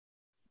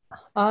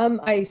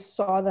 I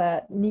saw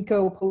that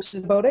Nico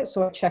posted about it,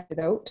 so I checked it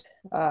out.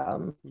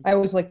 I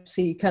always like to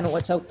see kind of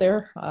what's out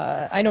there.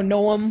 I know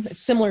Noam,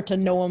 it's similar to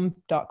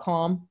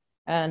noam.com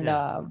and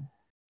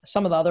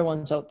some of the other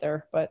ones out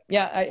there. But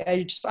yeah,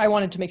 I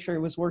wanted to make sure it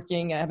was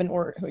working. I haven't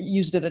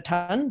used it a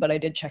ton, but I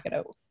did check it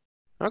out.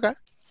 Okay.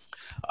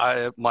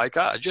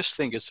 Micah, I just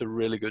think it's a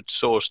really good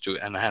source to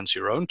enhance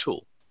your own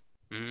tool.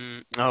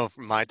 Oh,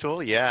 my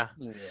tool? Yeah.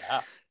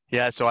 Yeah.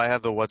 Yeah, so I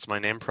have the What's My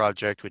Name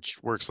project,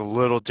 which works a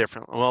little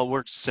different. Well, it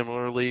works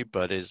similarly,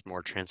 but is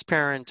more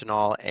transparent and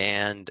all.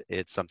 And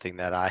it's something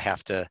that I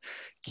have to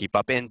keep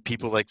up. And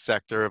people like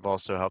Sector have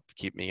also helped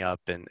keep me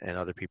up and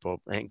other people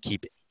and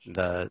keep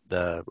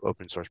the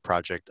open source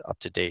project up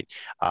to date.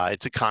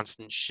 It's a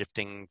constant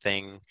shifting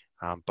thing.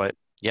 But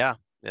yeah,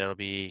 it'll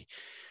be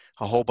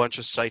a whole bunch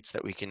of sites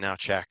that we can now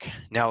check.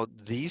 Now,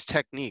 these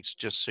techniques,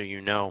 just so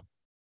you know,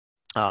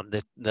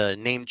 the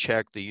name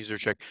check, the user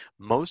check,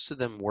 most of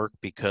them work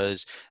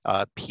because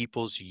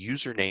people's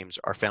usernames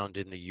are found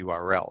in the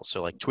URL.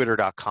 So like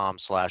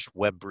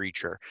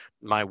twitter.com/webbreacher,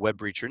 my web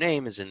breacher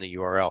name is in the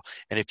URL.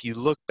 And if you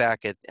look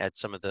back at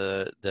some of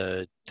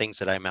the things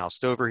that I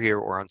moused over here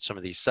or on some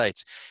of these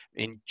sites,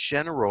 in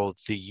general,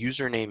 the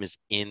username is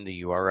in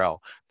the URL.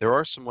 There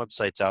are some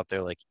websites out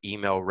there like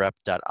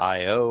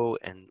emailrep.io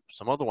and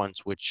some other ones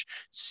which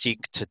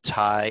seek to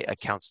tie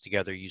accounts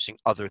together using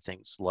other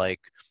things like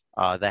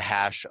the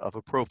hash of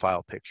a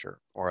profile picture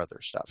or other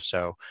stuff.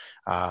 So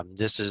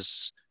this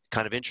is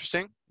kind of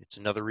interesting. It's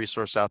another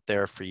resource out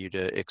there for you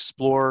to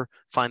explore,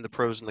 find the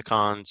pros and the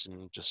cons,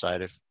 and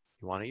decide if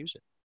you want to use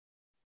it.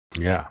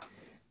 Yeah.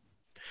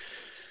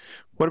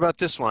 What about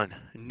this one?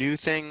 New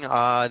thing.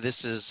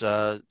 This is,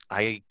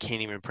 I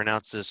can't even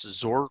pronounce this,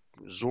 Zorzkov,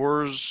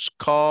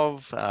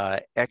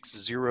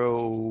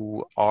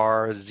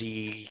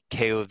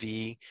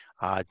 X0RZKOV,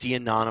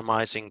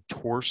 de-anonymizing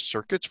Tor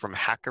circuits from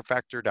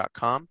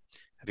hackerfactor.com.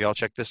 Have you all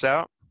checked this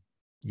out?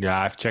 Yeah,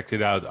 I've checked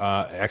it out.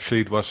 Actually,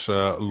 it was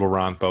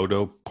Laurent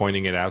Bodo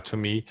pointing it out to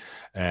me,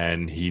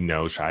 and he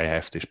knows I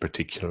have this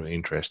particular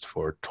interest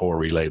for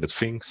Tor-related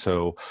things.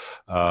 So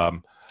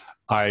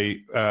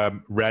I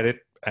read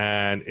it,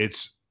 and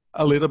it's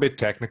a little bit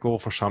technical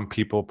for some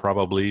people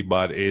probably,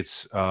 but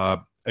it's a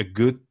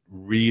good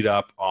read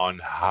up on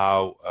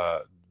how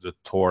the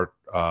Tor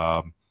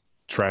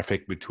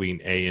traffic between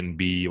A and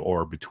B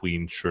or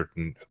between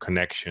certain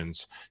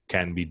connections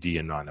can be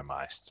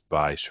de-anonymized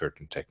by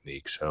certain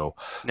techniques. So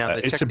now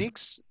the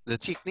techniques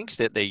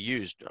that they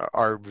used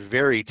are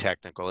very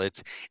technical.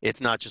 It's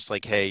not just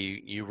like,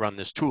 hey, you run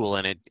this tool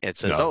and it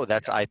says, oh,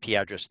 that's IP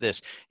address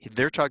this.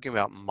 They're talking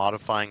about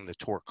modifying the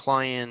Tor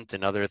client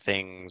and other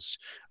things.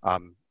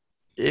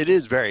 It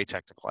is very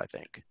technical, I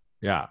think.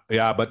 Yeah,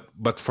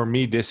 but for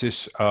me, this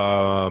is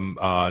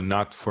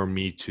not for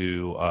me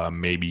to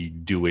maybe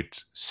do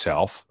it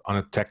self on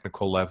a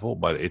technical level,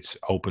 but it's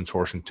open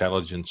source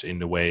intelligence in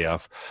the way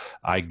of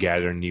I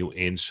gather new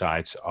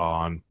insights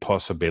on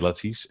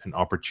possibilities and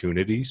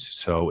opportunities.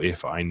 So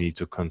if I need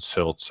to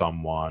consult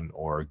someone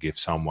or give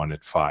someone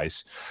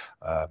advice,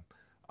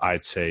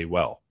 I'd say,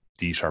 well,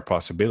 these are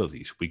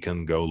possibilities. We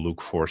can go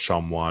look for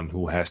someone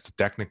who has the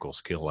technical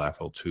skill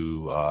level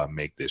to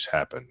make this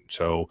happen.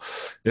 So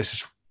this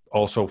is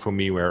also for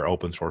me where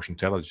open source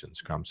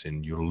intelligence comes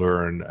in. You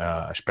learn,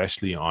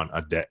 especially on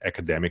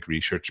academic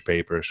research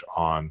papers,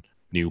 on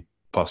new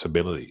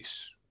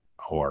possibilities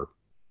or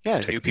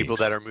techniques. New people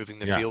that are moving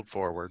the field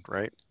forward,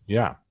 right?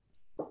 Yeah.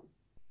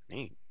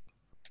 Neat.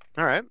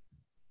 All right,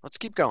 let's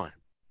keep going.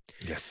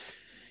 Yes.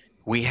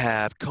 We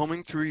have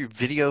combing through your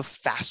video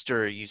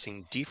faster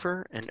using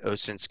DFIR and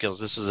OSINT skills.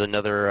 This is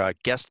another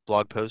guest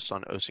blog post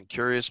on OSINT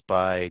Curious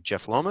by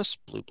Jeff Lomas,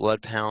 Blue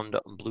Bloodhound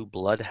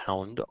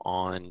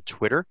on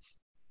Twitter.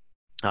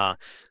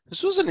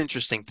 This was an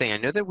interesting thing. I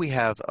know that we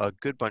have a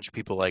good bunch of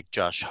people like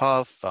Josh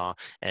Huff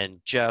and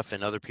Jeff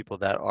and other people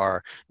that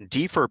are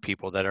DFIR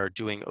people that are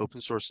doing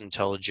open source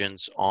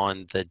intelligence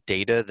on the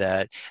data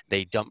that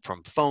they dump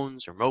from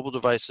phones or mobile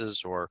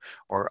devices or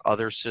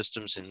other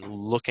systems and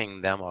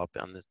looking them up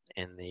on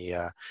in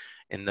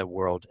the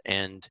world.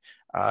 And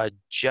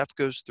Jeff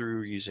goes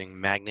through using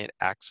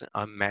Magnet's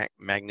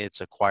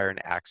Acquire an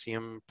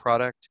Axiom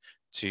product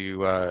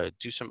to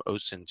do some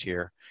OSINT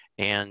here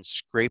and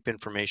scrape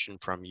information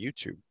from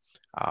YouTube.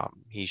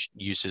 He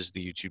uses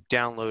the YouTube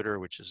downloader,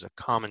 which is a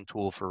common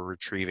tool for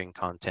retrieving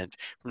content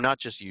from not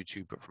just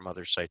YouTube, but from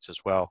other sites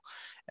as well.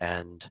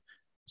 And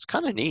it's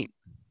kind of neat.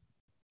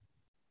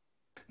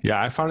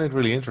 Yeah, I found it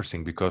really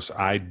interesting because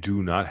I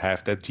do not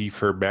have that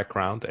DFIR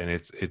background, and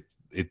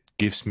it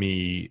gives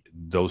me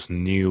those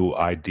new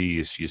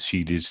ideas. You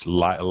see these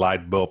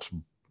light bulbs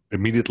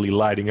immediately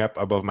lighting up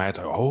above my head.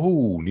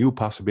 Oh, new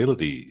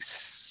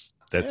possibilities.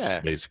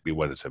 That's basically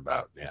what it's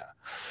about. Yeah.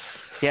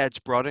 Yeah, it's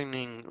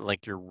broadening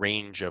like your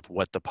range of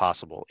what the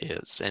possible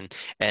is, and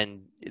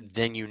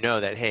then you know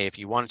that, hey, if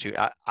you wanted to,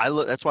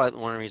 that's why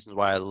one of the reasons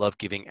why I love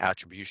giving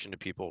attribution to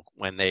people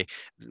when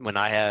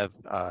I've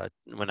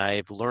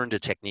learned a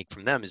technique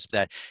from them is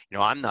that, you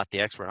know, I'm not the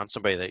expert. I'm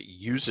somebody that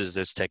uses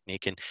this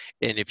technique, and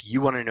if you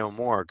want to know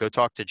more, go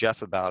talk to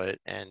Jeff about it,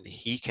 and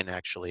he can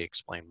actually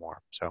explain more.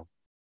 So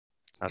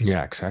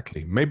yeah,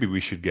 exactly. Maybe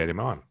we should get him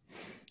on.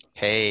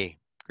 Hey,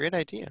 great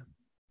idea.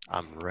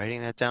 I'm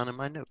writing that down in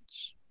my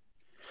notes.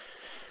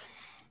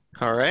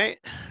 All right.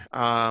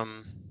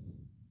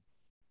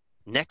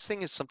 Next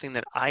thing is something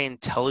that the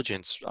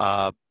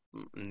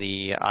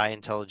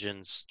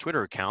iIntelligence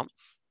Twitter account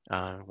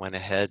went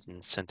ahead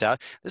and sent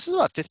out. This is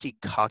about 50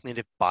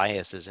 cognitive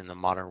biases in the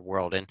modern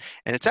world, and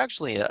it's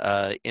actually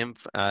an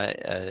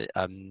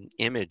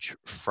image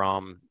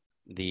from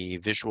the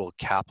Visual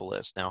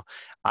Capitalist. Now,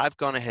 I've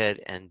gone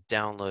ahead and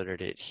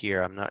downloaded it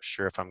here. I'm not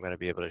sure if I'm going to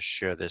be able to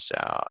share this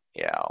out.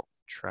 Yeah, I'll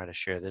try to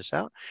share this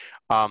out.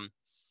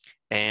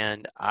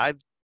 And I've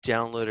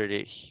downloaded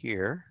it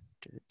here.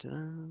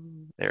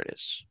 There it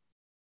is.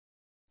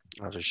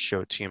 I'll just show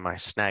it to you in my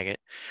Snagit.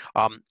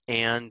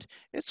 And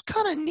it's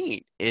kind of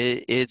neat.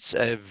 It's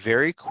a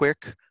very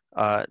quick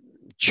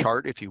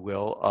chart, if you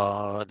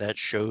will, that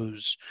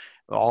shows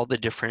all the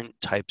different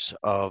types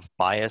of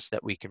bias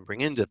that we can bring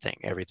into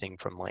everything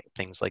from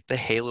things like the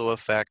halo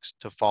effect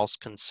to false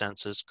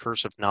consensus,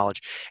 curse of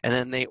knowledge, and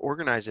then they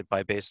organize it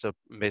based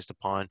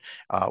upon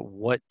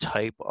what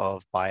type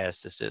of bias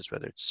this is,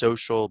 whether it's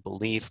social,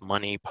 belief,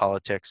 money,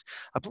 politics.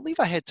 I believe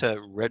I had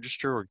to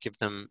register or give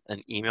them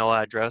an email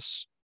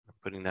address, I'm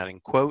putting that in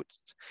quotes,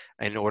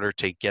 in order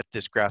to get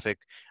this graphic,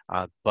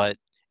 but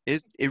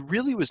it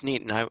really was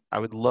neat, and I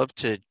would love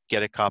to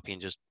get a copy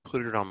and just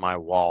put it on my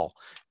wall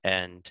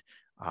and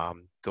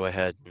go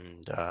ahead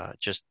and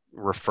just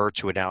refer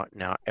to it out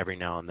now every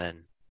now and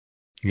then.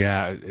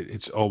 Yeah,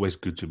 it's always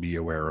good to be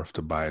aware of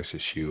the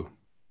biases you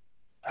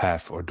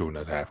have or do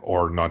not have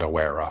or not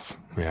aware of.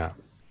 Yeah.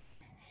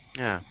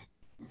 Yeah.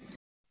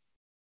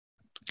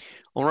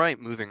 All right,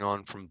 moving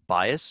on from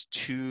bias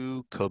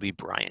to Kobe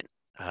Bryant.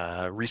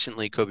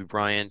 Recently, Kobe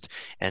Bryant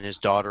and his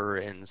daughter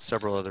and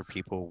several other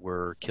people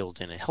were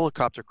killed in a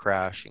helicopter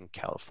crash in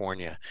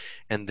California.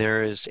 And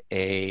there is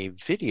a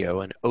video,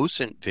 an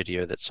OSINT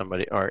video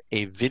or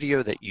a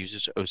video that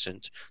uses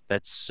OSINT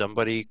that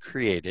somebody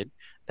created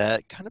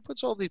that kind of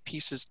puts all the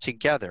pieces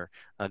together.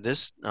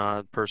 This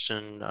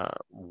person,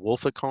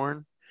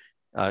 Wolficorn,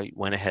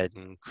 went ahead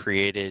and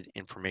created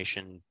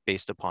information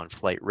based upon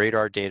flight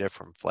radar data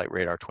from Flight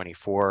Radar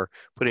 24,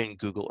 put it in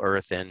Google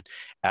Earth, and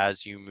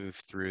as you move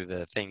through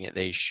the thing,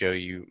 they show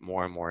you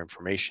more and more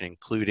information,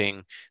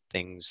 including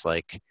things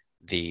like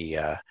the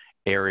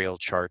aerial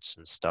charts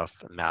and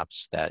stuff,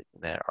 maps that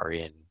are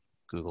in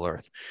Google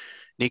Earth.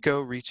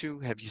 Nico,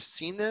 Ritu, have you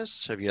seen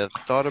this? Have you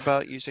thought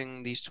about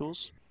using these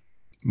tools?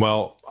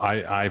 Well,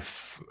 I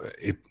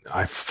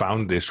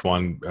found this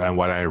one, and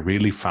what I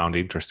really found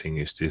interesting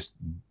is this.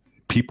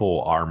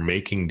 People are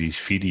making these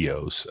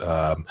videos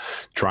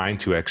trying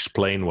to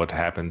explain what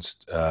happens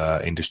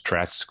in this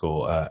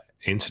tragical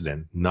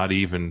incident,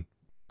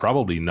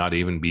 probably not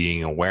even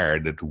being aware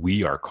that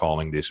we are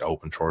calling this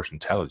open source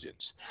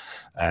intelligence.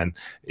 And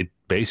it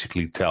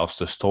basically tells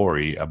the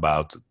story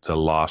about the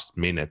last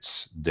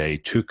minutes they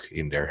took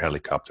in their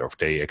helicopter, or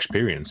they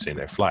experienced in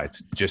their flight,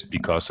 just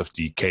because of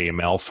the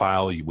KML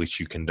file, which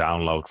you can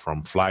download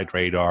from Flight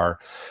Radar,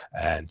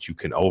 and you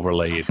can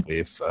overlay it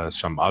with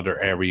some other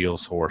aerial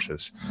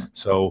sources.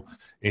 So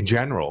in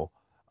general,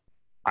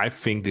 I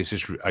think this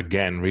is,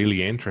 again,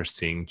 really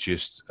interesting,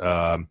 just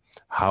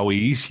how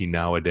easy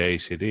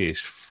nowadays it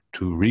is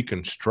to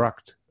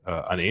reconstruct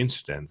an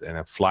incident and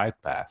a flight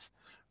path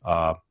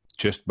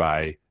just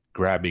by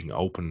grabbing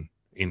open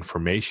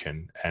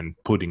information and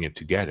putting it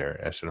together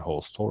as a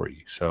whole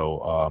story.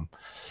 So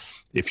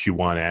if you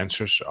want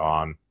answers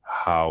on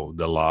how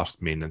the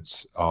last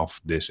minutes of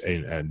this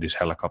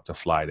helicopter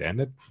flight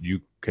ended,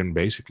 you can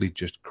basically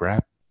just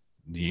grab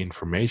the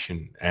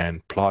information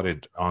and plot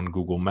it on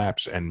Google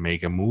Maps and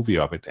make a movie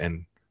of it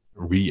and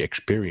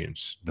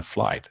re-experience the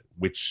flight,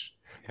 which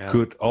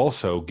could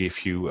also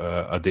give you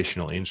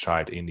additional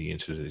insight in the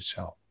incident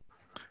itself.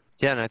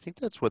 Yeah, and I think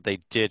that's what they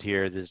did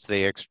here is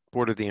they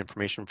exported the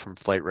information from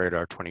Flight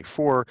Radar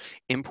 24,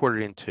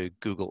 imported into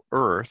Google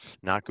Earth,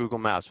 not Google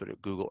Maps,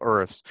 but Google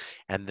Earth,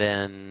 and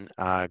then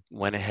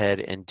went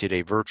ahead and did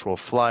a virtual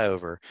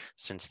flyover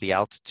since the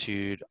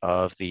altitude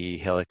of the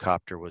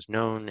helicopter was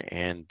known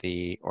and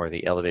the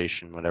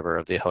elevation, whatever,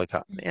 of the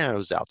helicopter, it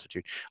was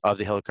altitude of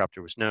the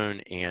helicopter was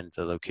known and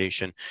the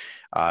location.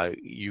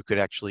 You could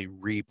actually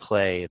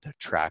replay the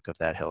track of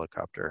that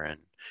helicopter,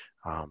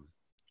 and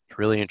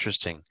really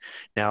interesting.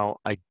 Now,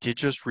 I did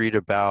just read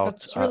about...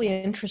 That's really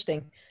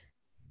interesting.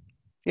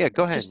 Yeah,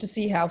 go ahead. Just to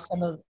see how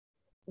some of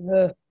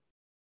the...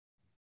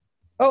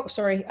 Oh,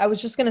 sorry. I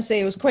was just going to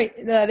say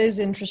that is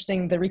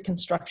interesting, the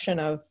reconstruction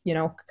of,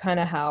 kind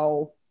of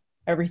how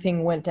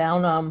everything went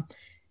down.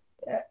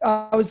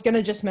 I was going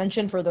to just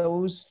mention for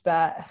those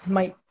that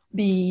might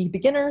be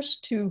beginners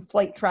to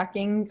flight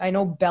tracking. I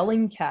know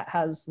Bellingcat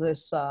has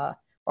this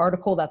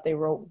article that they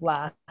wrote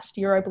last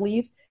year, I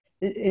believe.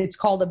 It's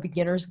called A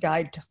Beginner's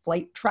Guide to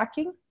Flight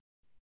Tracking.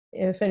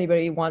 If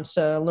anybody wants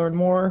to learn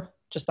more,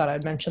 just thought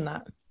I'd mention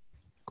that.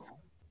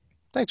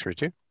 Thanks,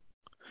 Ritu.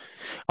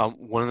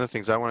 One of the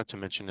things I wanted to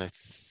mention, I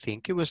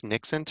think it was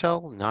Nick's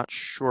Intel, not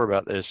sure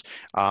about this,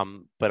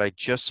 but I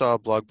just saw a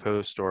blog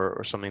post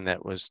or something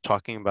that was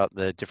talking about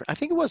the different, I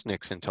think it was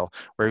Nick's Intel,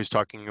 where he was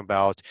talking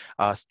about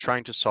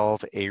trying to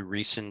solve a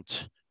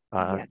recent,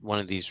 one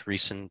of these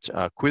recent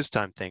quiz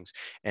time things,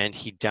 and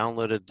he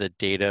downloaded the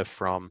data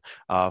from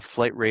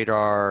Flight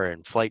Radar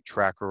and Flight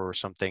Tracker or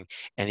something,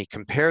 and he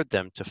compared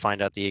them to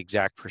find out the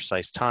exact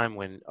precise time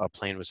when a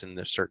plane was in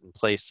a certain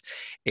place.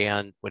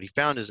 And what he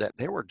found is that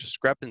there were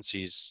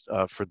discrepancies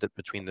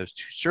between those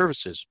two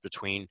services,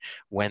 between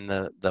when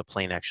the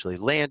plane actually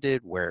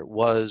landed, where it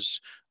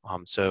was.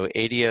 So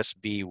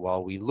ADS-B,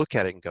 while we look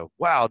at it and go,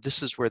 wow,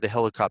 this is where the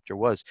helicopter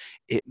was,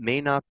 it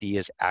may not be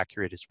as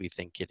accurate as we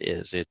think it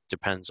is. It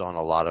depends on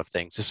a lot of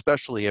things,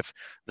 especially if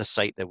the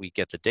site that we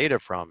get the data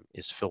from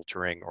is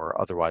filtering or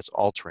otherwise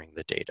altering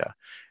the data.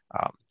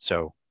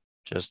 So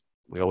just,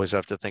 we always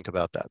have to think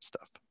about that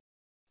stuff.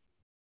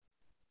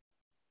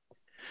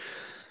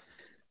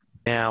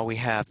 Now we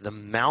have the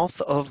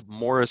Mouth of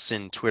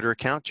Morrison Twitter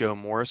account. Joe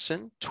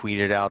Morrison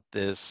tweeted out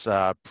this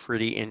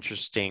pretty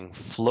interesting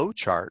flow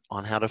chart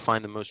on how to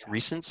find the most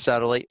recent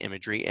satellite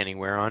imagery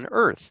anywhere on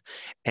Earth.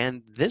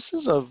 And this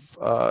is of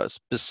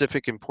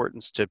specific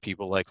importance to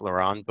people like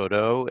Laurent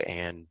Bodeau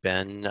and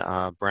Ben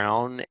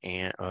Brown,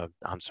 and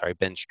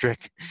Ben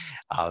Strick,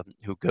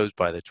 who goes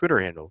by the Twitter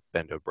handle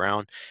Bendo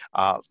Brown,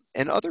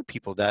 and other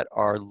people that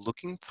are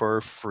looking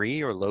for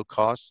free or low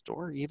cost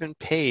or even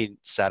paid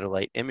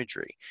satellite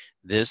imagery.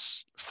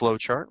 This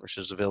flowchart, which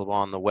is available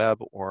on the web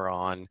or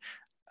on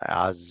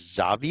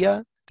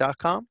Zavia.com,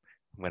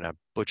 I'm going to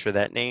butcher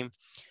that name.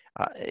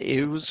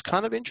 It was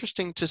kind of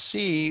interesting to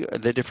see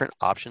the different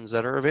options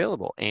that are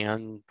available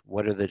and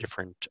what are the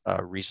different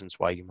reasons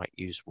why you might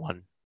use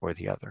one or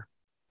the other.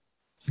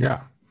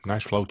 Yeah,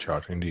 nice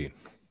flowchart indeed.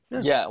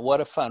 Yeah,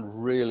 what I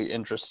found really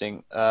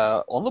interesting,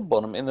 on the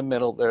bottom in the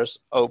middle, there's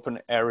open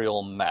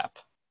aerial map.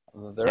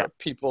 There are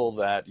people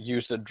that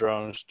use the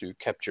drones to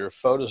capture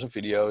photos and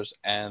videos,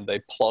 and they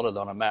plot it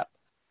on a map.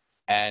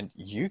 And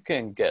you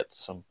can get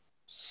some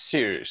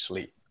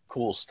seriously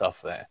cool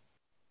stuff there.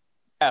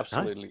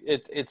 Absolutely.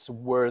 It's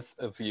worth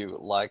a view,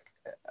 like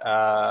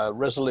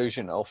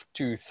resolution of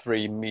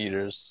 2-3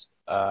 meters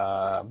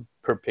per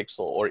pixel,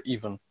 or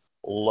even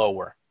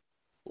lower,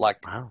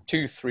 like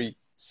 2-3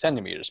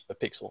 centimeters per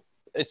pixel.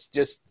 It's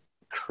just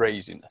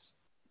craziness.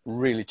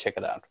 Really check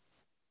it out.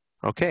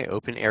 Okay,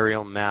 open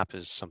aerial map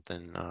is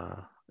something.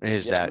 But I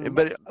think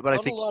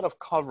not a lot of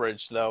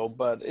coverage though.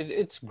 But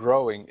it's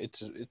growing.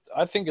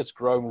 I think it's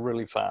growing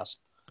really fast.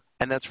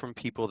 And that's from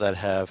people that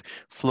have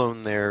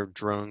flown their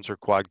drones or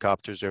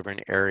quadcopters over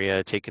an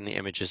area, taken the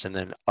images, and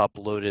then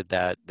uploaded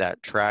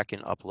that track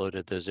and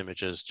uploaded those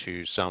images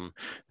to some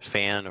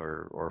fan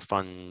or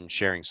fun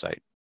sharing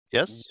site.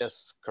 Yes?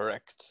 Yes,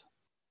 correct.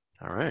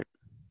 All right.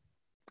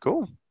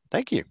 Cool.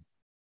 Thank you.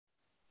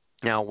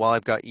 Now, while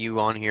I've got you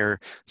on here,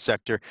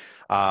 Sector,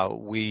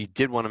 we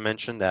did want to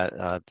mention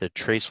that the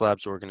Trace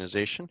Labs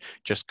organization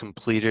just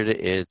completed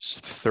its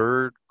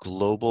third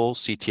global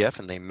CTF,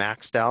 and they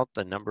maxed out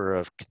the number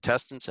of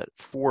contestants at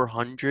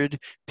 400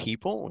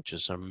 people, which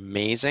is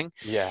amazing.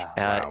 Yeah.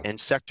 Wow. And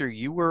Sector,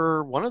 you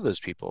were one of those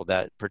people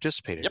that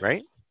participated,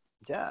 right?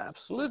 Yeah,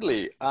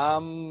 absolutely.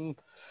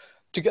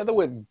 Together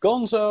with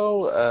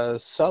Gonzo,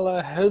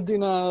 Salah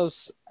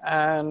Heldinas,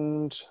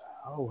 and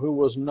who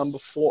was number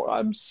 4?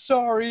 I'm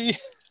sorry.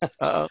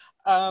 No,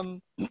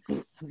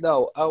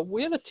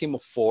 we had a team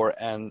of 4,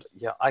 and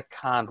yeah, I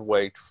can't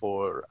wait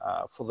for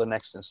the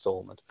next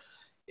installment.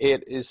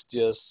 It's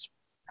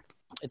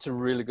a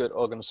really good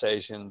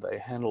organization. They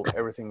handle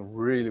everything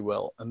really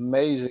well.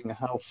 Amazing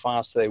how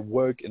fast they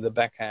work in the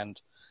back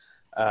end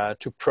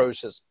to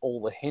process all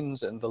the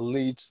hints and the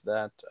leads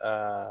that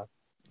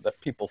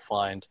people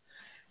find.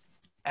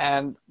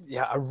 And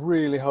yeah, I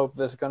really hope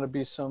there's going to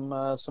be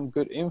some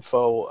good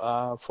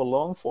info for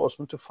law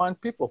enforcement to find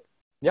people.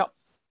 Yeah.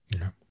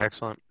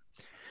 Excellent.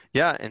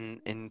 Yeah,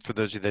 and for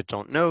those of you that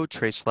don't know,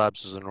 Trace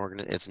Labs is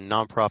it's a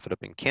nonprofit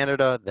up in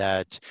Canada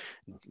that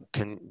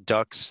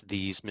conducts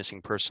these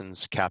missing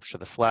persons capture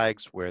the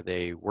flags, where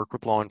they work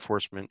with law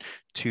enforcement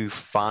to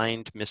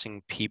find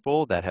missing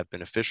people that have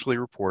been officially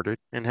reported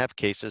and have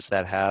cases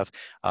that have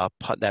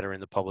that are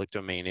in the public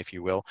domain, if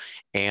you will,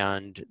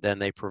 and then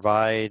they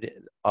provide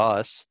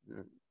us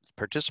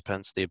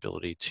participants the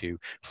ability to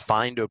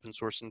find open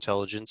source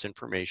intelligence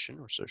information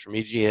or social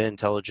media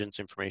intelligence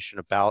information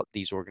about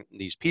these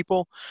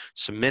people,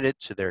 submit it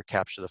to their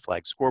Capture the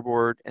Flag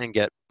scoreboard, and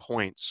get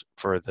points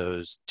for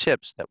those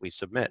tips that we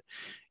submit.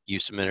 You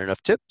submit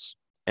enough tips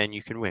and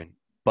you can win.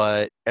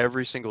 but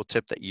every single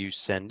tip that you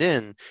send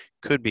in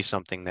could be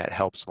something that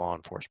helps law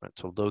enforcement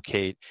to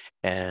locate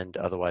and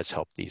otherwise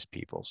help these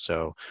people.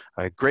 So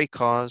a great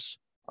cause,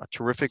 a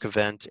terrific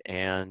event,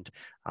 and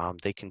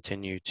they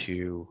continue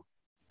to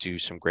do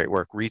some great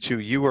work.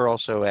 Ritu, you were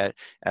also at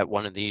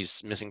one of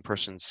these missing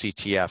persons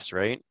CTFs,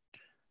 right?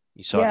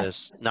 You saw Yeah.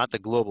 this, not the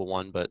global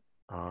one, but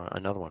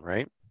another one,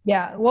 right?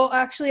 Yeah. Well,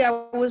 actually, I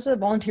was a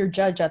volunteer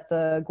judge at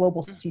the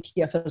global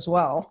CTF as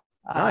well.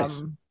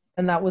 Nice.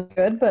 And that was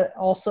good, but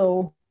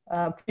also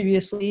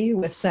previously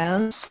with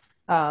SANS,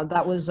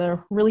 that was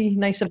a really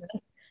nice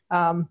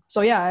event.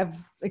 So yeah, I've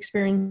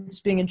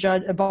experienced being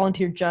a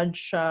volunteer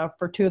judge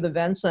for 2 of the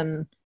events,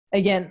 and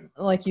again,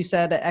 like you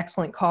said, an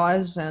excellent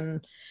cause,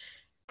 and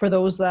for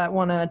those that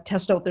want to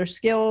test out their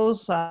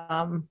skills,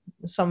 some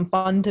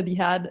fun to be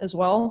had as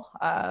well.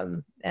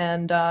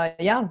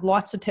 Yeah,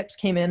 lots of tips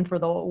came in for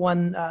the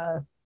one,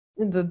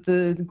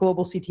 the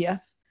global CTF,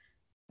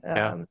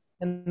 and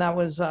that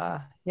was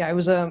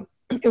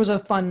it was a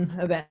fun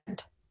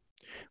event.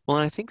 Well,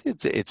 I think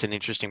it's an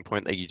interesting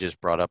point that you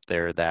just brought up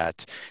there,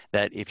 that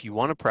if you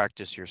want to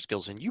practice your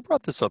skills, and you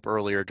brought this up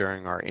earlier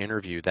during our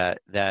interview,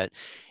 that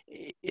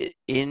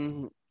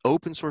in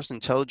open source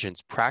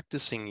intelligence,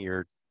 practicing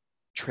your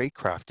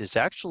tradecraft is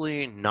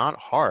actually not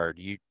hard.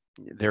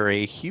 There are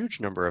a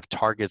huge number of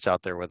targets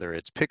out there, whether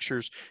it's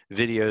pictures,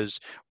 videos,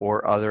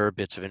 or other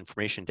bits of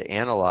information to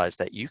analyze,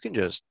 that you can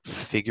just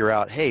figure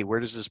out, hey, where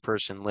does this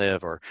person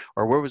live, or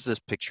where was this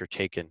picture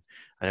taken?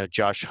 I know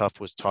Josh Huff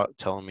was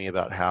telling me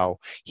about how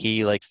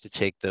he likes to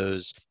take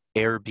those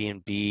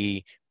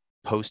Airbnb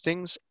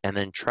postings and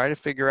then try to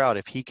figure out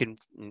if he can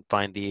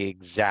find the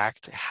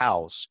exact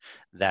house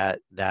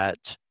that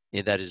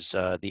is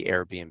the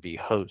Airbnb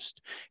host,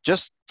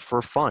 just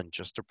for fun,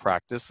 just to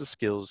practice the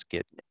skills,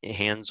 get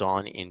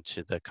hands-on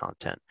into the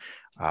content.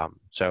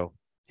 So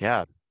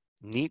yeah,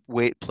 neat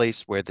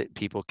place where that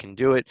people can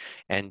do it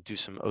and do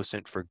some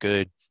OSINT for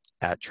good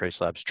at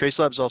TraceLabs.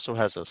 TraceLabs also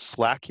has a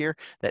Slack here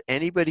that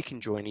anybody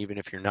can join, even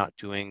if you're not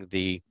doing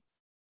the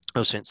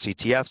OSINT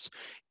CTFs.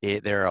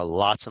 There are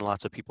lots and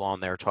lots of people on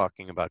there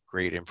talking about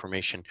great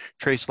information.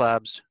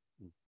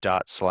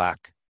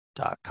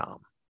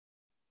 tracelabs.slack.com.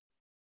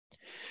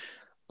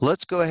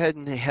 Let's go ahead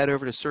and head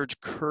over to Serge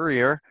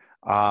Courier,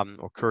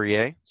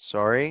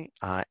 sorry,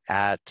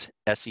 at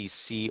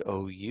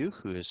SECOU,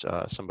 who is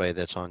somebody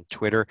that's on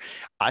Twitter.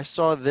 I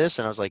saw this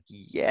and I was like,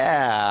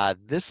 yeah,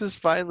 this is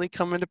finally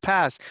coming to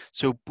pass.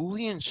 So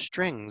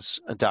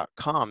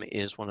BooleanStrings.com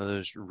is one of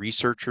those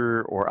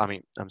recruiter or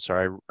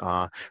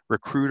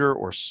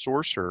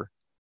sourcer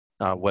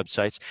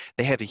websites.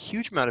 They have a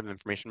huge amount of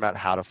information about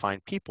how to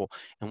find people.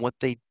 And what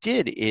they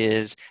did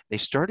is they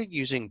started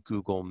using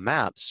Google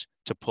Maps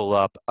to pull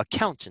up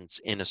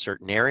accountants in a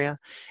certain area.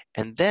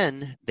 And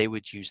then they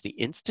would use the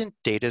Instant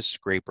Data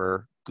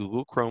Scraper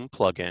Google Chrome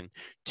plugin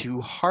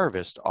to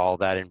harvest all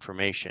that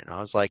information. I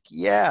was like,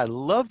 yeah, I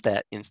love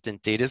that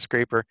Instant Data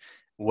Scraper.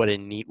 What a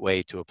neat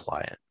way to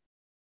apply it.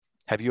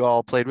 Have you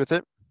all played with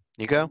it?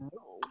 Nico?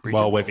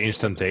 Well, with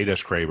Instant Data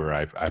Scraper,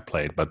 I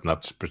played, but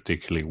not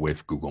particularly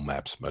with Google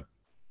Maps. But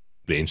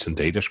the Instant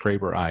Data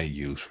Scraper I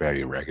use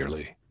very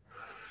regularly.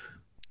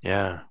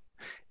 Yeah.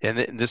 And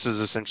this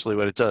is essentially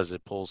what it does.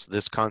 It pulls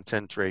this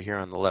content right here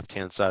on the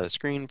left-hand side of the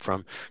screen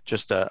from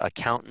just a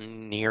accountant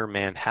near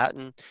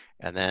Manhattan,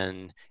 and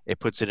then it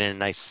puts it in a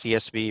nice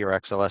CSV or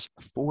XLS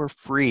for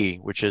free,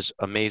 which is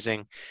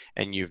amazing.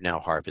 And you've now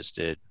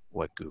harvested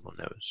what Google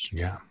knows.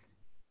 Yeah.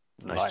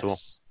 Nice tool.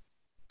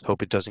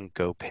 Hope it doesn't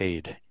go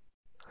paid.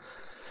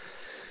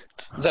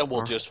 Then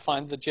we'll just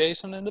find the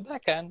JSON in the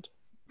back end.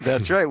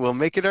 That's right. We'll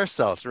make it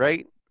ourselves,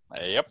 right?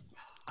 Yep.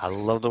 I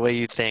love the way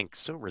you think.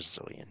 So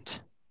resilient.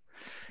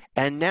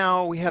 And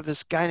now we have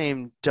this guy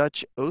named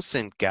Dutch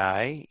OSINT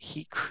guy.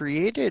 He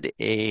created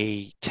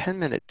a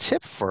 10-minute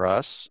tip for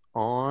us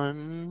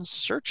on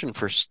searching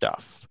for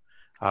stuff.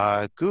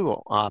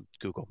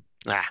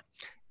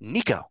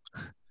 Nico.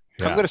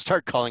 Yeah. I'm going to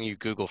start calling you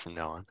Google from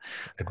now on.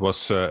 It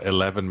was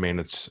 11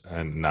 minutes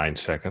and 9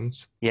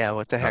 seconds. Yeah,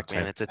 what the heck,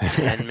 man? It's a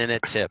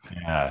 10-minute tip.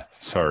 Yeah,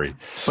 sorry.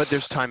 But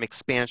there's time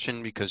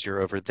expansion because you're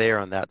over there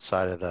on that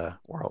side of the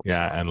world.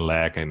 Yeah, and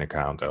lag in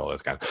account, all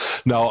that kind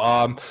of. No,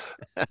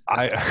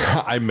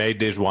 I made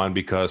this one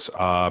because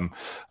a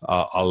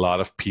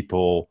lot of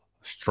people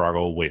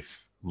struggle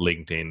with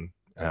LinkedIn.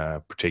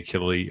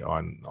 Particularly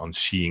on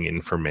seeing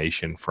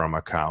information from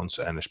accounts,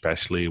 and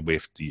especially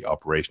with the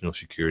operational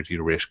security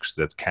risks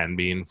that can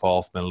be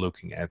involved when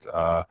looking at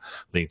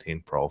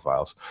LinkedIn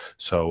profiles.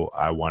 So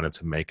I wanted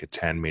to make a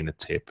 10-minute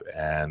tip,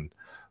 and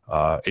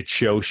it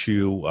shows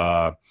you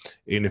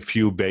in a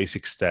few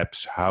basic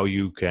steps how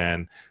you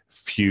can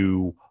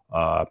view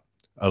a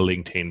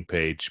LinkedIn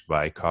page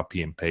by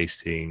copy and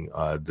pasting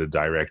the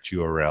direct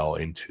URL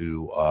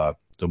into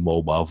the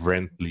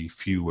mobile-friendly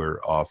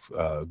viewer of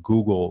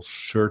Google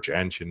search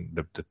engine,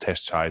 the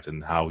test site,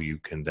 and how you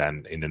can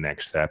then, in the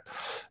next step,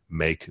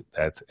 make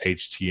that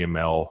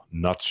HTML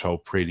not so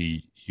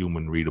pretty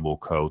human readable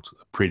code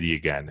pretty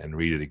again and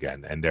read it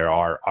again. And there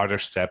are other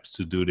steps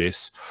to do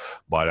this,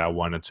 but I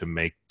wanted to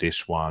make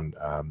this one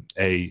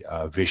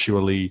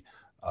visually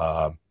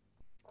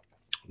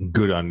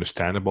good,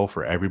 understandable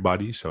for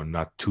everybody, so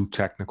not too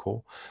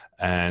technical.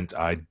 And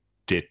I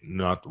did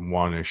not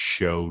want to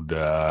show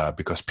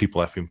because people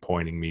have been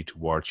pointing me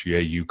towards,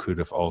 you could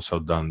have also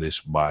done this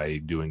by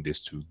doing this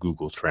to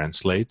Google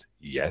Translate.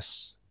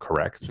 Yes,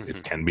 correct.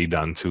 It can be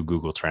done to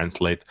Google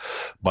Translate.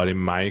 But in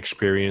my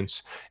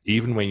experience,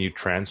 even when you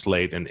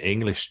translate an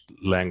English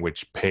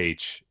language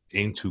page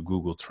into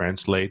Google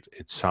Translate,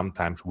 it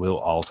sometimes will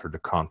alter the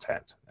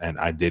content. And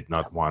I did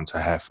not want to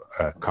have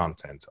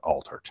content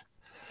altered.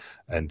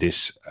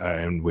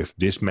 And with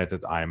this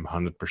method, I'm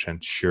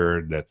 100%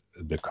 sure that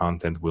the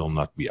content will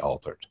not be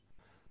altered.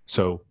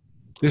 So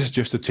this is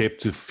just a tip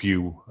to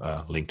view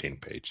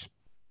LinkedIn page.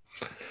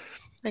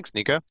 Thanks,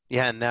 Nico.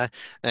 Yeah,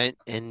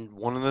 and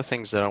one of the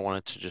things that I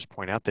wanted to just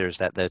point out there is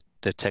that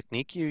the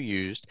technique you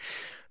used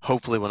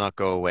hopefully will not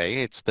go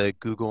away. It's the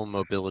Google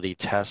Mobility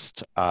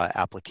Test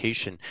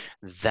application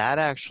that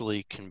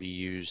actually can be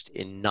used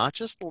in not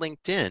just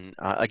LinkedIn.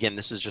 Again,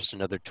 this is just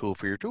another tool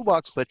for your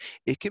toolbox, but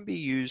it can be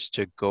used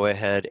to go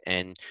ahead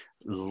and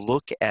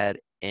look at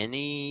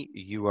any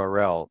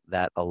URL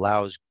that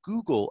allows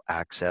Google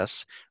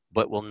access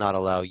but will not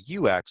allow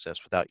you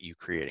access without you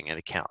creating an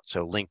account.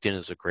 So LinkedIn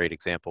is a great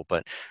example,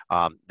 but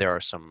there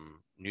are some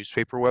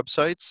newspaper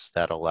websites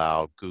that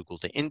allow Google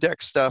to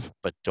index stuff,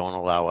 but don't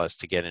allow us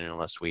to get in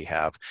unless we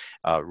have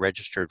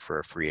registered for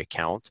a free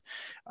account.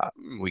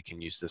 We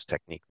can use this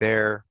technique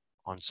there.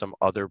 On some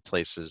other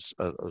places,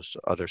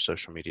 other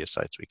social media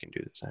sites, we can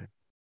do the same.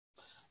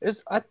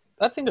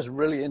 I think it's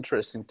really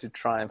interesting to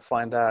try and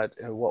find out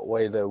in what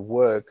way they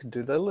work.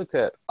 Do they look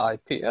at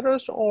IP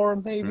address or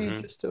maybe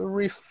just a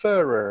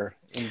referrer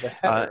in the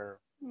header?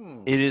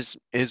 It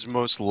is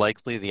most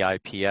likely the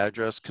IP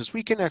address, because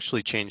we can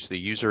actually change the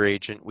user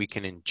agent. We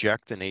can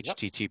inject an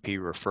HTTP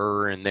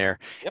referrer in there.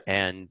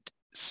 And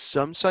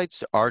some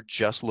sites are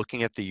just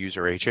looking at the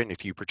user agent.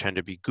 If you pretend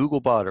to be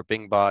Googlebot or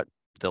Bingbot,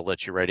 they'll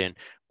let you right in.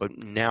 But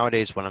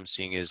nowadays what I'm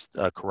seeing is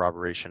a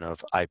corroboration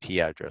of IP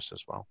address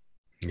as well.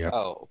 Yeah.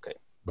 Oh, okay.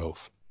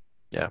 Both.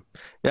 Yeah.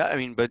 I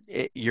mean, but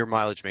your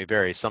mileage may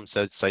vary. Some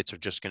sites are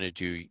just going to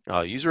do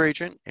user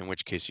agent, in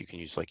which case you can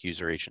use like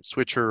user agent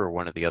switcher or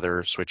one of the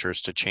other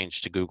switchers to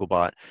change to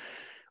Googlebot.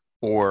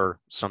 Or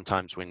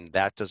sometimes when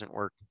that doesn't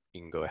work,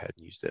 you can go ahead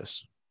and use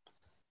this.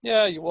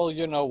 Yeah, well,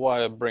 you know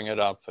why I bring it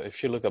up.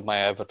 If you look at my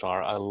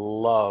avatar, I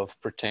love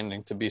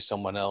pretending to be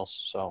someone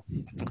else. So.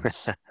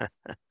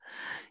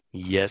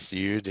 Yes,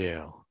 you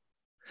do.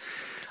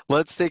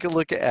 Let's take a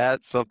look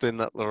at something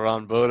that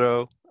Laurent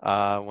Bodo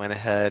went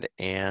ahead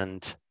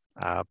and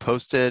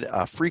posted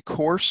a free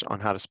course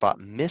on how to spot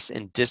mis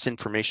and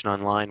disinformation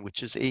online,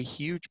 which is a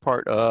huge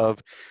part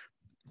of,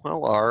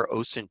 well, our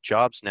OSINT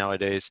jobs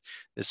nowadays.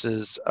 This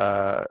is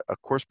a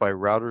course by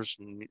Reuters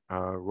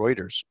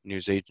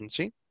news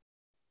agency,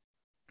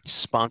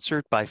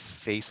 sponsored by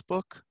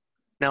Facebook.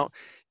 Now,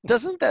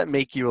 doesn't that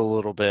make you a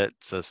little bit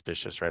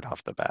suspicious right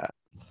off the bat?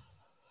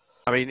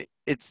 I mean,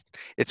 it's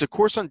a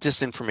course on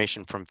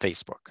disinformation from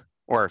Facebook,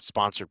 or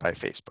sponsored by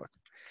Facebook.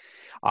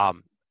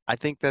 I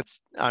think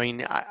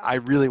I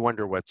really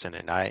wonder what's in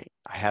it. I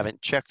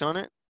haven't checked on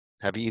it.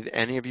 Have you,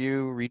 any of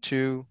you,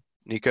 Ritu,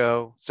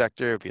 Nico,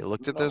 Sector, have you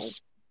looked at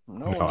this?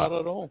 No, not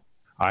at all.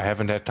 I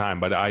haven't had time,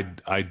 but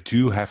I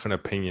do have an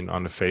opinion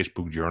on the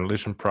Facebook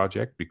journalism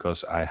project,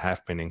 because I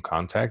have been in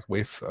contact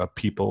with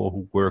people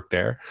who work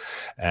there,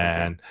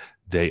 and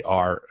they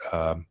are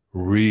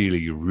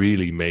really,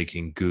 really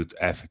making good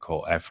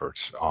ethical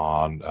efforts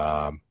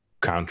on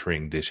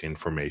countering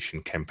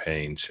disinformation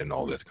campaigns and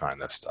all that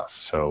kind of stuff.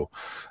 So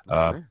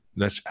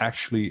that's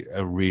actually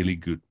a really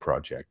good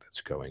project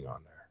that's going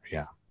on there.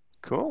 Yeah.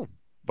 Cool.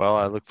 Well,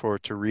 I look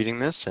forward to reading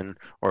this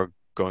or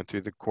going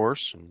through the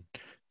course and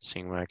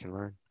seeing what I can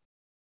learn.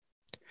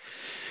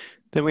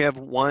 Then we have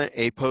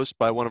a post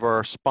by one of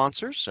our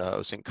sponsors,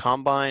 OSINT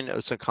Combine.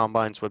 OSINT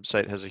Combine's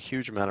website has a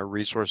huge amount of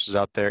resources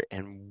out there,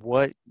 and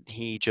what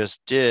he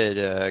just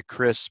did,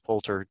 Chris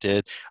Poulter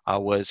did,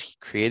 was he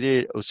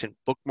created OSINT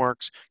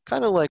bookmarks,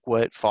 kind of like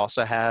what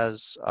FOSSA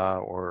has,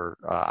 or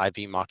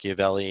IV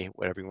Machiavelli,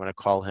 whatever you want to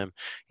call him.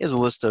 He has a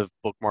list of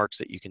bookmarks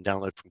that you can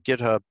download from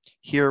GitHub.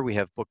 Here we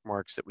have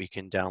bookmarks that we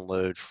can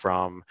download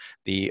from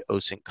the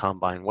OSINT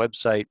Combine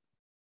website.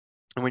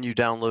 And when you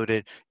download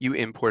it, you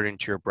import it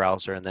into your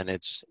browser, and then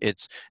it's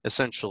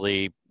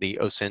essentially the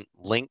OSINT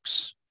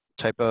links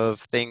type of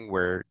thing,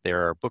 where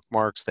there are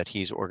bookmarks that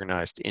he's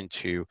organized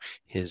into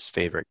his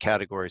favorite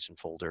categories and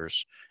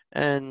folders,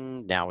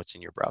 and now it's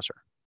in your browser.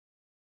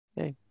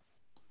 Yay.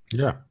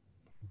 Yeah,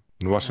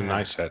 it was a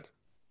nice set.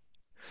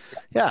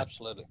 Yeah,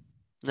 absolutely.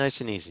 Nice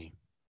and easy.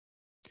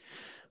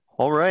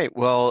 All right,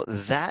 well,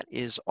 that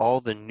is all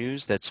the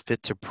news that's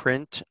fit to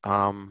print.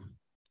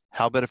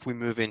 How about if we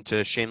move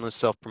into shameless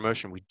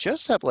self-promotion? We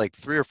just have like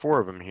 3 or 4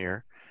 of them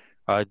here,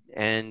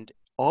 and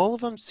all of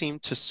them seem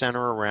to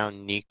center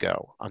around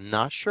Nico. I'm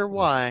not sure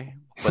why,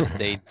 but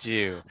they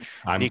do.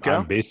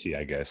 I'm busy,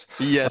 I guess.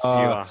 Yes, you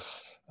are.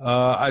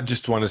 I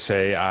just want to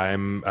say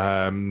I'm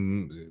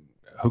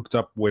hooked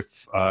up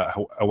with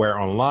Aware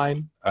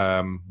Online.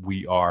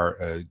 We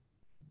are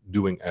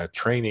doing a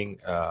training,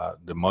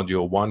 the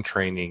Module 1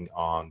 training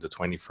on the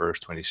 21st,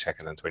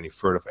 22nd, and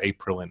 23rd of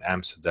April in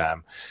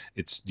Amsterdam.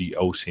 It's the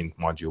OSINT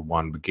Module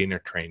 1 beginner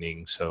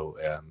training. So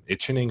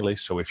it's in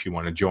English. So if you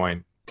want to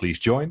join, please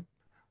join.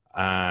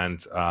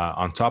 And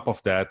on top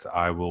of that,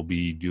 I will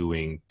be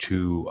doing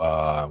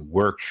 2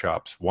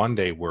 workshops,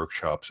 one-day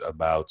workshops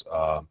about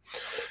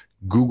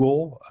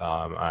Google.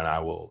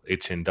 And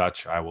it's in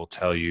Dutch. I will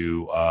tell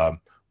you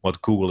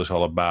what Google is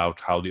all about,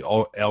 how the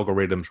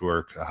algorithms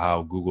work,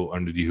 how Google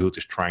under the hood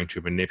is trying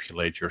to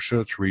manipulate your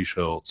search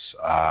results,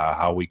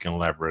 how we can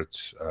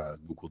leverage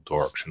Google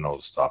Dorks and all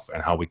the stuff,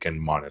 and how we can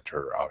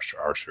monitor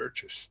our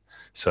searches.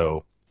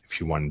 So if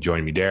you want to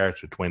join me there,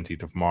 the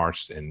 20th of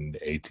March and the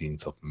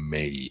 18th of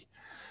May.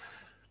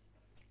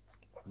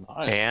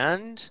 Nice.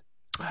 And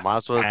might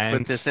as well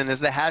put this in as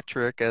the hat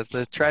trick, as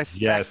the trifecta.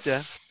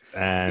 Yes.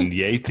 And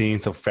the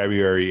 18th of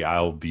February,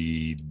 I'll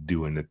be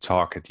doing a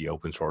talk at the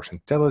Open Source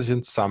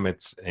Intelligence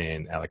Summit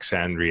in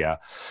Alexandria,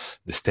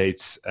 the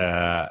States,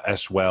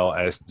 as well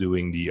as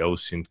doing the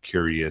OSINT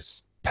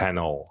Curious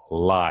panel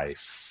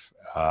live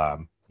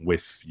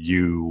with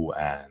you,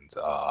 and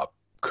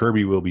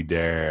Kirby will be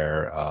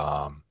there,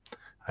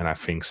 and I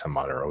think some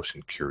other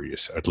OSINT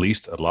Curious, at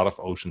least a lot of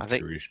OSINT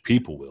Curious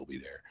people will be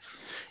there.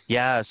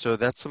 Yeah, so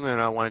that's something that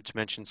I wanted to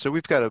mention. So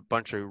we've got a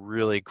bunch of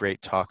really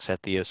great talks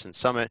at the OSINT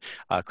Summit.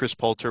 Chris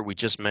Poulter, we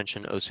just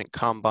mentioned OSINT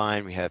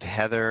Combine. We have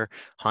Heather,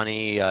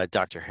 Honey,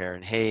 Dr.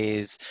 Heron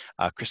Hayes,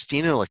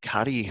 Christina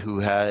Licati, who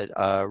had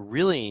a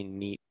really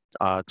neat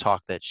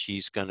talk that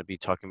she's going to be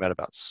talking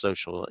about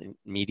social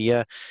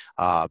media.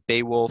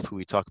 Beowulf, who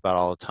we talk about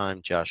all the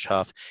time, Josh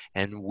Huff,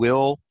 and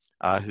Will,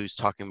 who's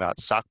talking about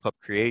sock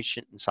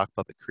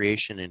puppet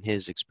creation and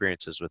his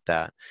experiences with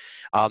that.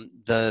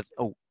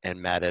 And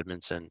Matt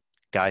Edmondson,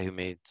 guy who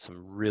made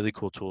some really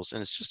cool tools,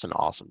 and it's just an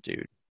awesome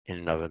dude in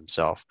and of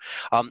himself.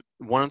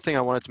 One thing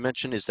I wanted to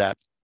mention is that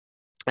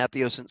at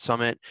the OSINT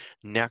Summit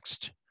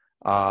next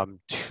a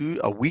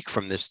week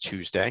from this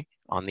Tuesday,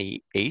 on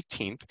the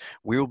 18th,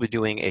 we will be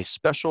doing a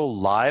special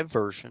live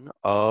version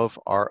of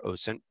our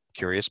OSINT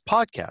Curious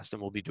podcast,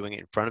 and we'll be doing it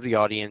in front of the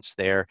audience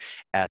there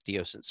at the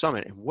OSINT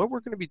Summit. And what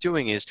we're going to be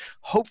doing is,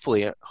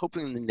 hoping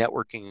the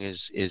networking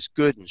is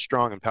good and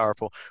strong and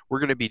powerful, we're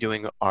going to be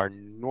doing our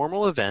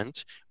normal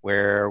event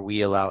where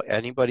we allow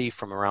anybody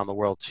from around the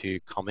world to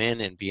come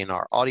in and be in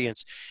our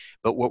audience.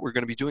 But what we're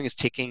going to be doing is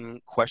taking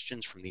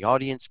questions from the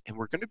audience, and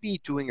we're going to be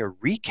doing a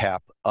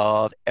recap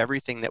of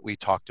everything that we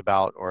talked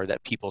about, or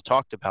that people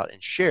talked about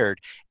and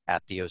shared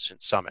at the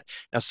OSINT Summit.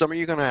 Now, some of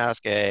you are going to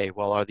ask,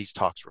 well, are these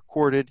talks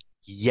recorded?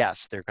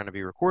 Yes, they're going to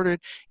be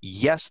recorded.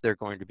 Yes, they're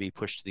going to be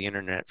pushed to the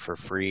internet for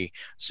free.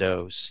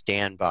 So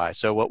stand by.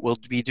 So what we'll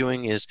be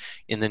doing is,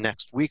 in the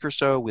next week or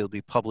so, we'll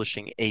be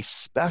publishing a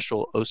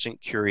special OSINT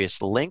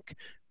Curious link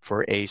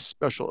for a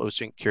special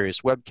OSINT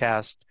Curious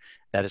webcast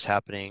that is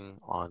happening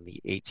on the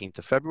 18th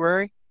of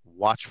February.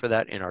 Watch for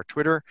that in our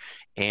Twitter,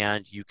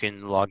 and you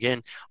can log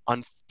in.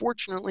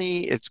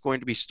 Unfortunately, it's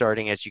going to be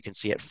starting, as you can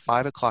see, at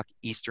 5 o'clock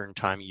Eastern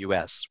Time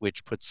US,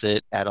 which puts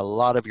it at a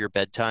lot of your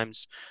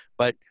bedtimes.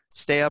 But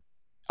stay up.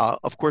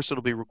 Of course,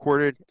 it'll be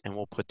recorded, and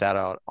we'll put that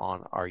out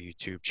on our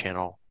YouTube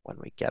channel when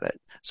we get it.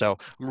 So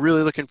I'm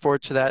really looking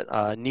forward to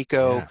that.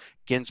 Nico,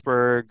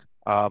 Ginsberg,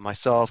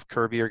 myself,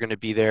 Kirby are going to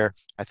be there.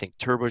 I think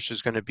Turbush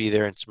is going to be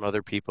there, and some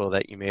other people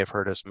that you may have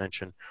heard us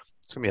mention.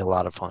 It's going to be a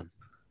lot of fun.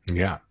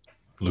 Yeah,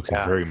 looking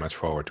very much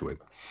forward to it.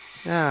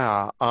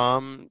 Yeah.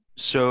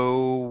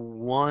 So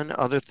one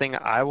other thing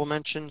I will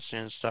mention,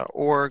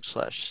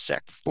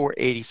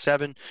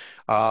 sans.org/sec487.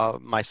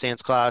 My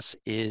sans class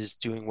is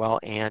doing well,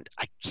 and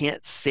I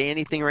can't say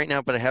anything right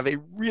now, but I have a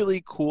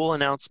really cool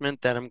announcement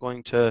that I'm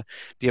going to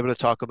be able to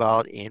talk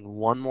about in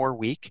one more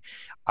week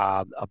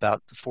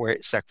about the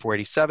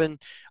Sec487.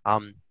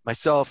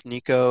 Myself,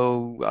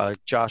 Nico,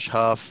 Josh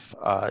Huff,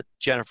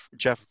 Jeff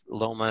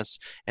Lomas,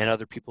 and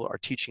other people are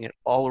teaching it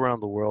all around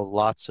the world.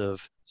 Lots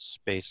of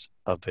space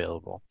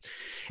available.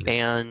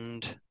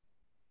 And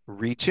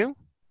Ritu,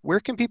 where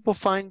can people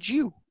find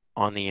you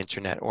on the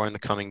internet or in the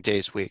coming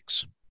days,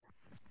 weeks?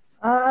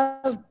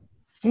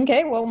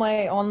 Okay, well,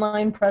 my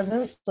online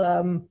presence,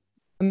 I'm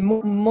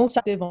most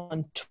active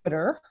on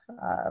Twitter,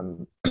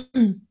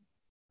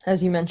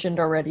 as you mentioned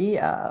already.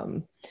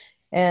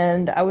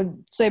 And I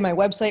would say my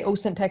website,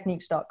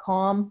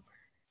 OSINTTechniques.com.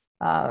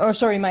 I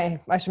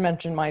should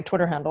mention my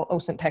Twitter handle,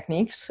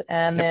 OSINTTechniques,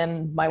 and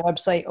then my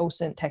website,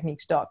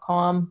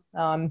 OSINTTechniques.com.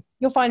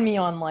 You'll find me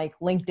on like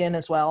LinkedIn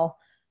as well,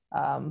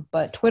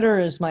 but Twitter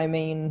is my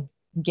main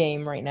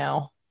game right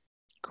now.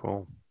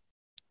 Cool.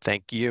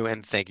 Thank you,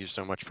 and thank you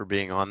so much for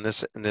being on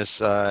this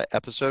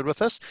episode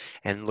with us,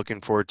 and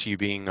looking forward to you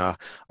being a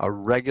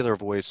regular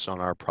voice on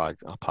our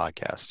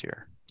podcast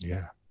here.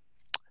 Yeah.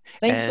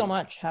 Thank you so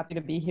much. Happy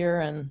to be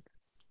here, and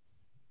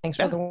thanks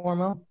for the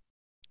warm up.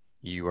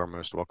 You are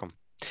most welcome.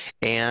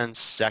 And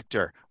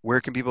Sector, where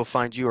can people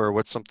find you, or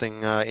what's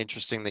something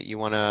interesting that you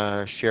want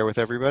to share with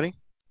everybody?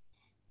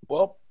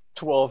 Well,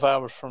 12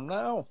 hours from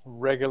now,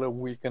 regular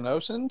week in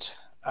OSINT.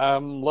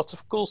 Lots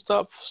of cool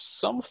stuff.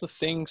 Some of the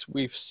things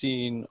we've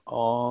seen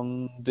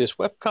on this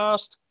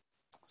webcast,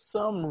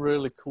 some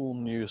really cool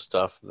new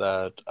stuff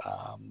that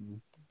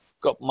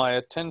got my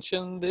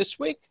attention this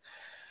week.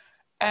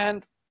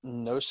 And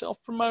no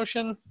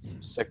self-promotion,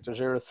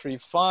 Sector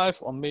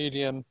 035 on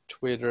Medium,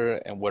 Twitter,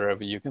 and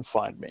wherever you can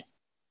find me.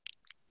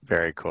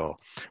 Very cool.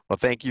 Well,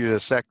 thank you to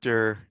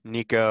Sector,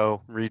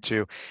 Nico,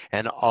 Ritu,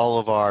 and all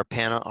of our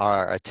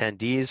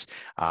attendees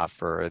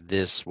for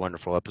this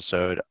wonderful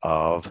episode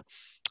of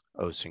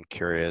OSINT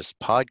Curious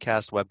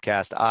podcast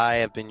webcast. I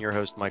have been your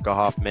host, Michael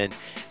Hoffman,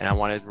 and I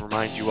wanted to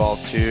remind you all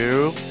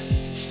to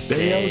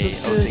stay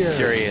OSINT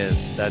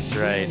Curious. That's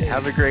right.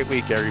 Have a great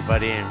week,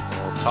 everybody, and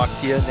we'll talk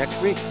to you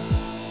next week.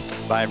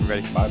 Bye,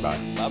 everybody. Bye-bye.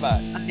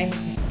 Bye-bye.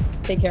 Bye.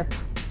 Take care.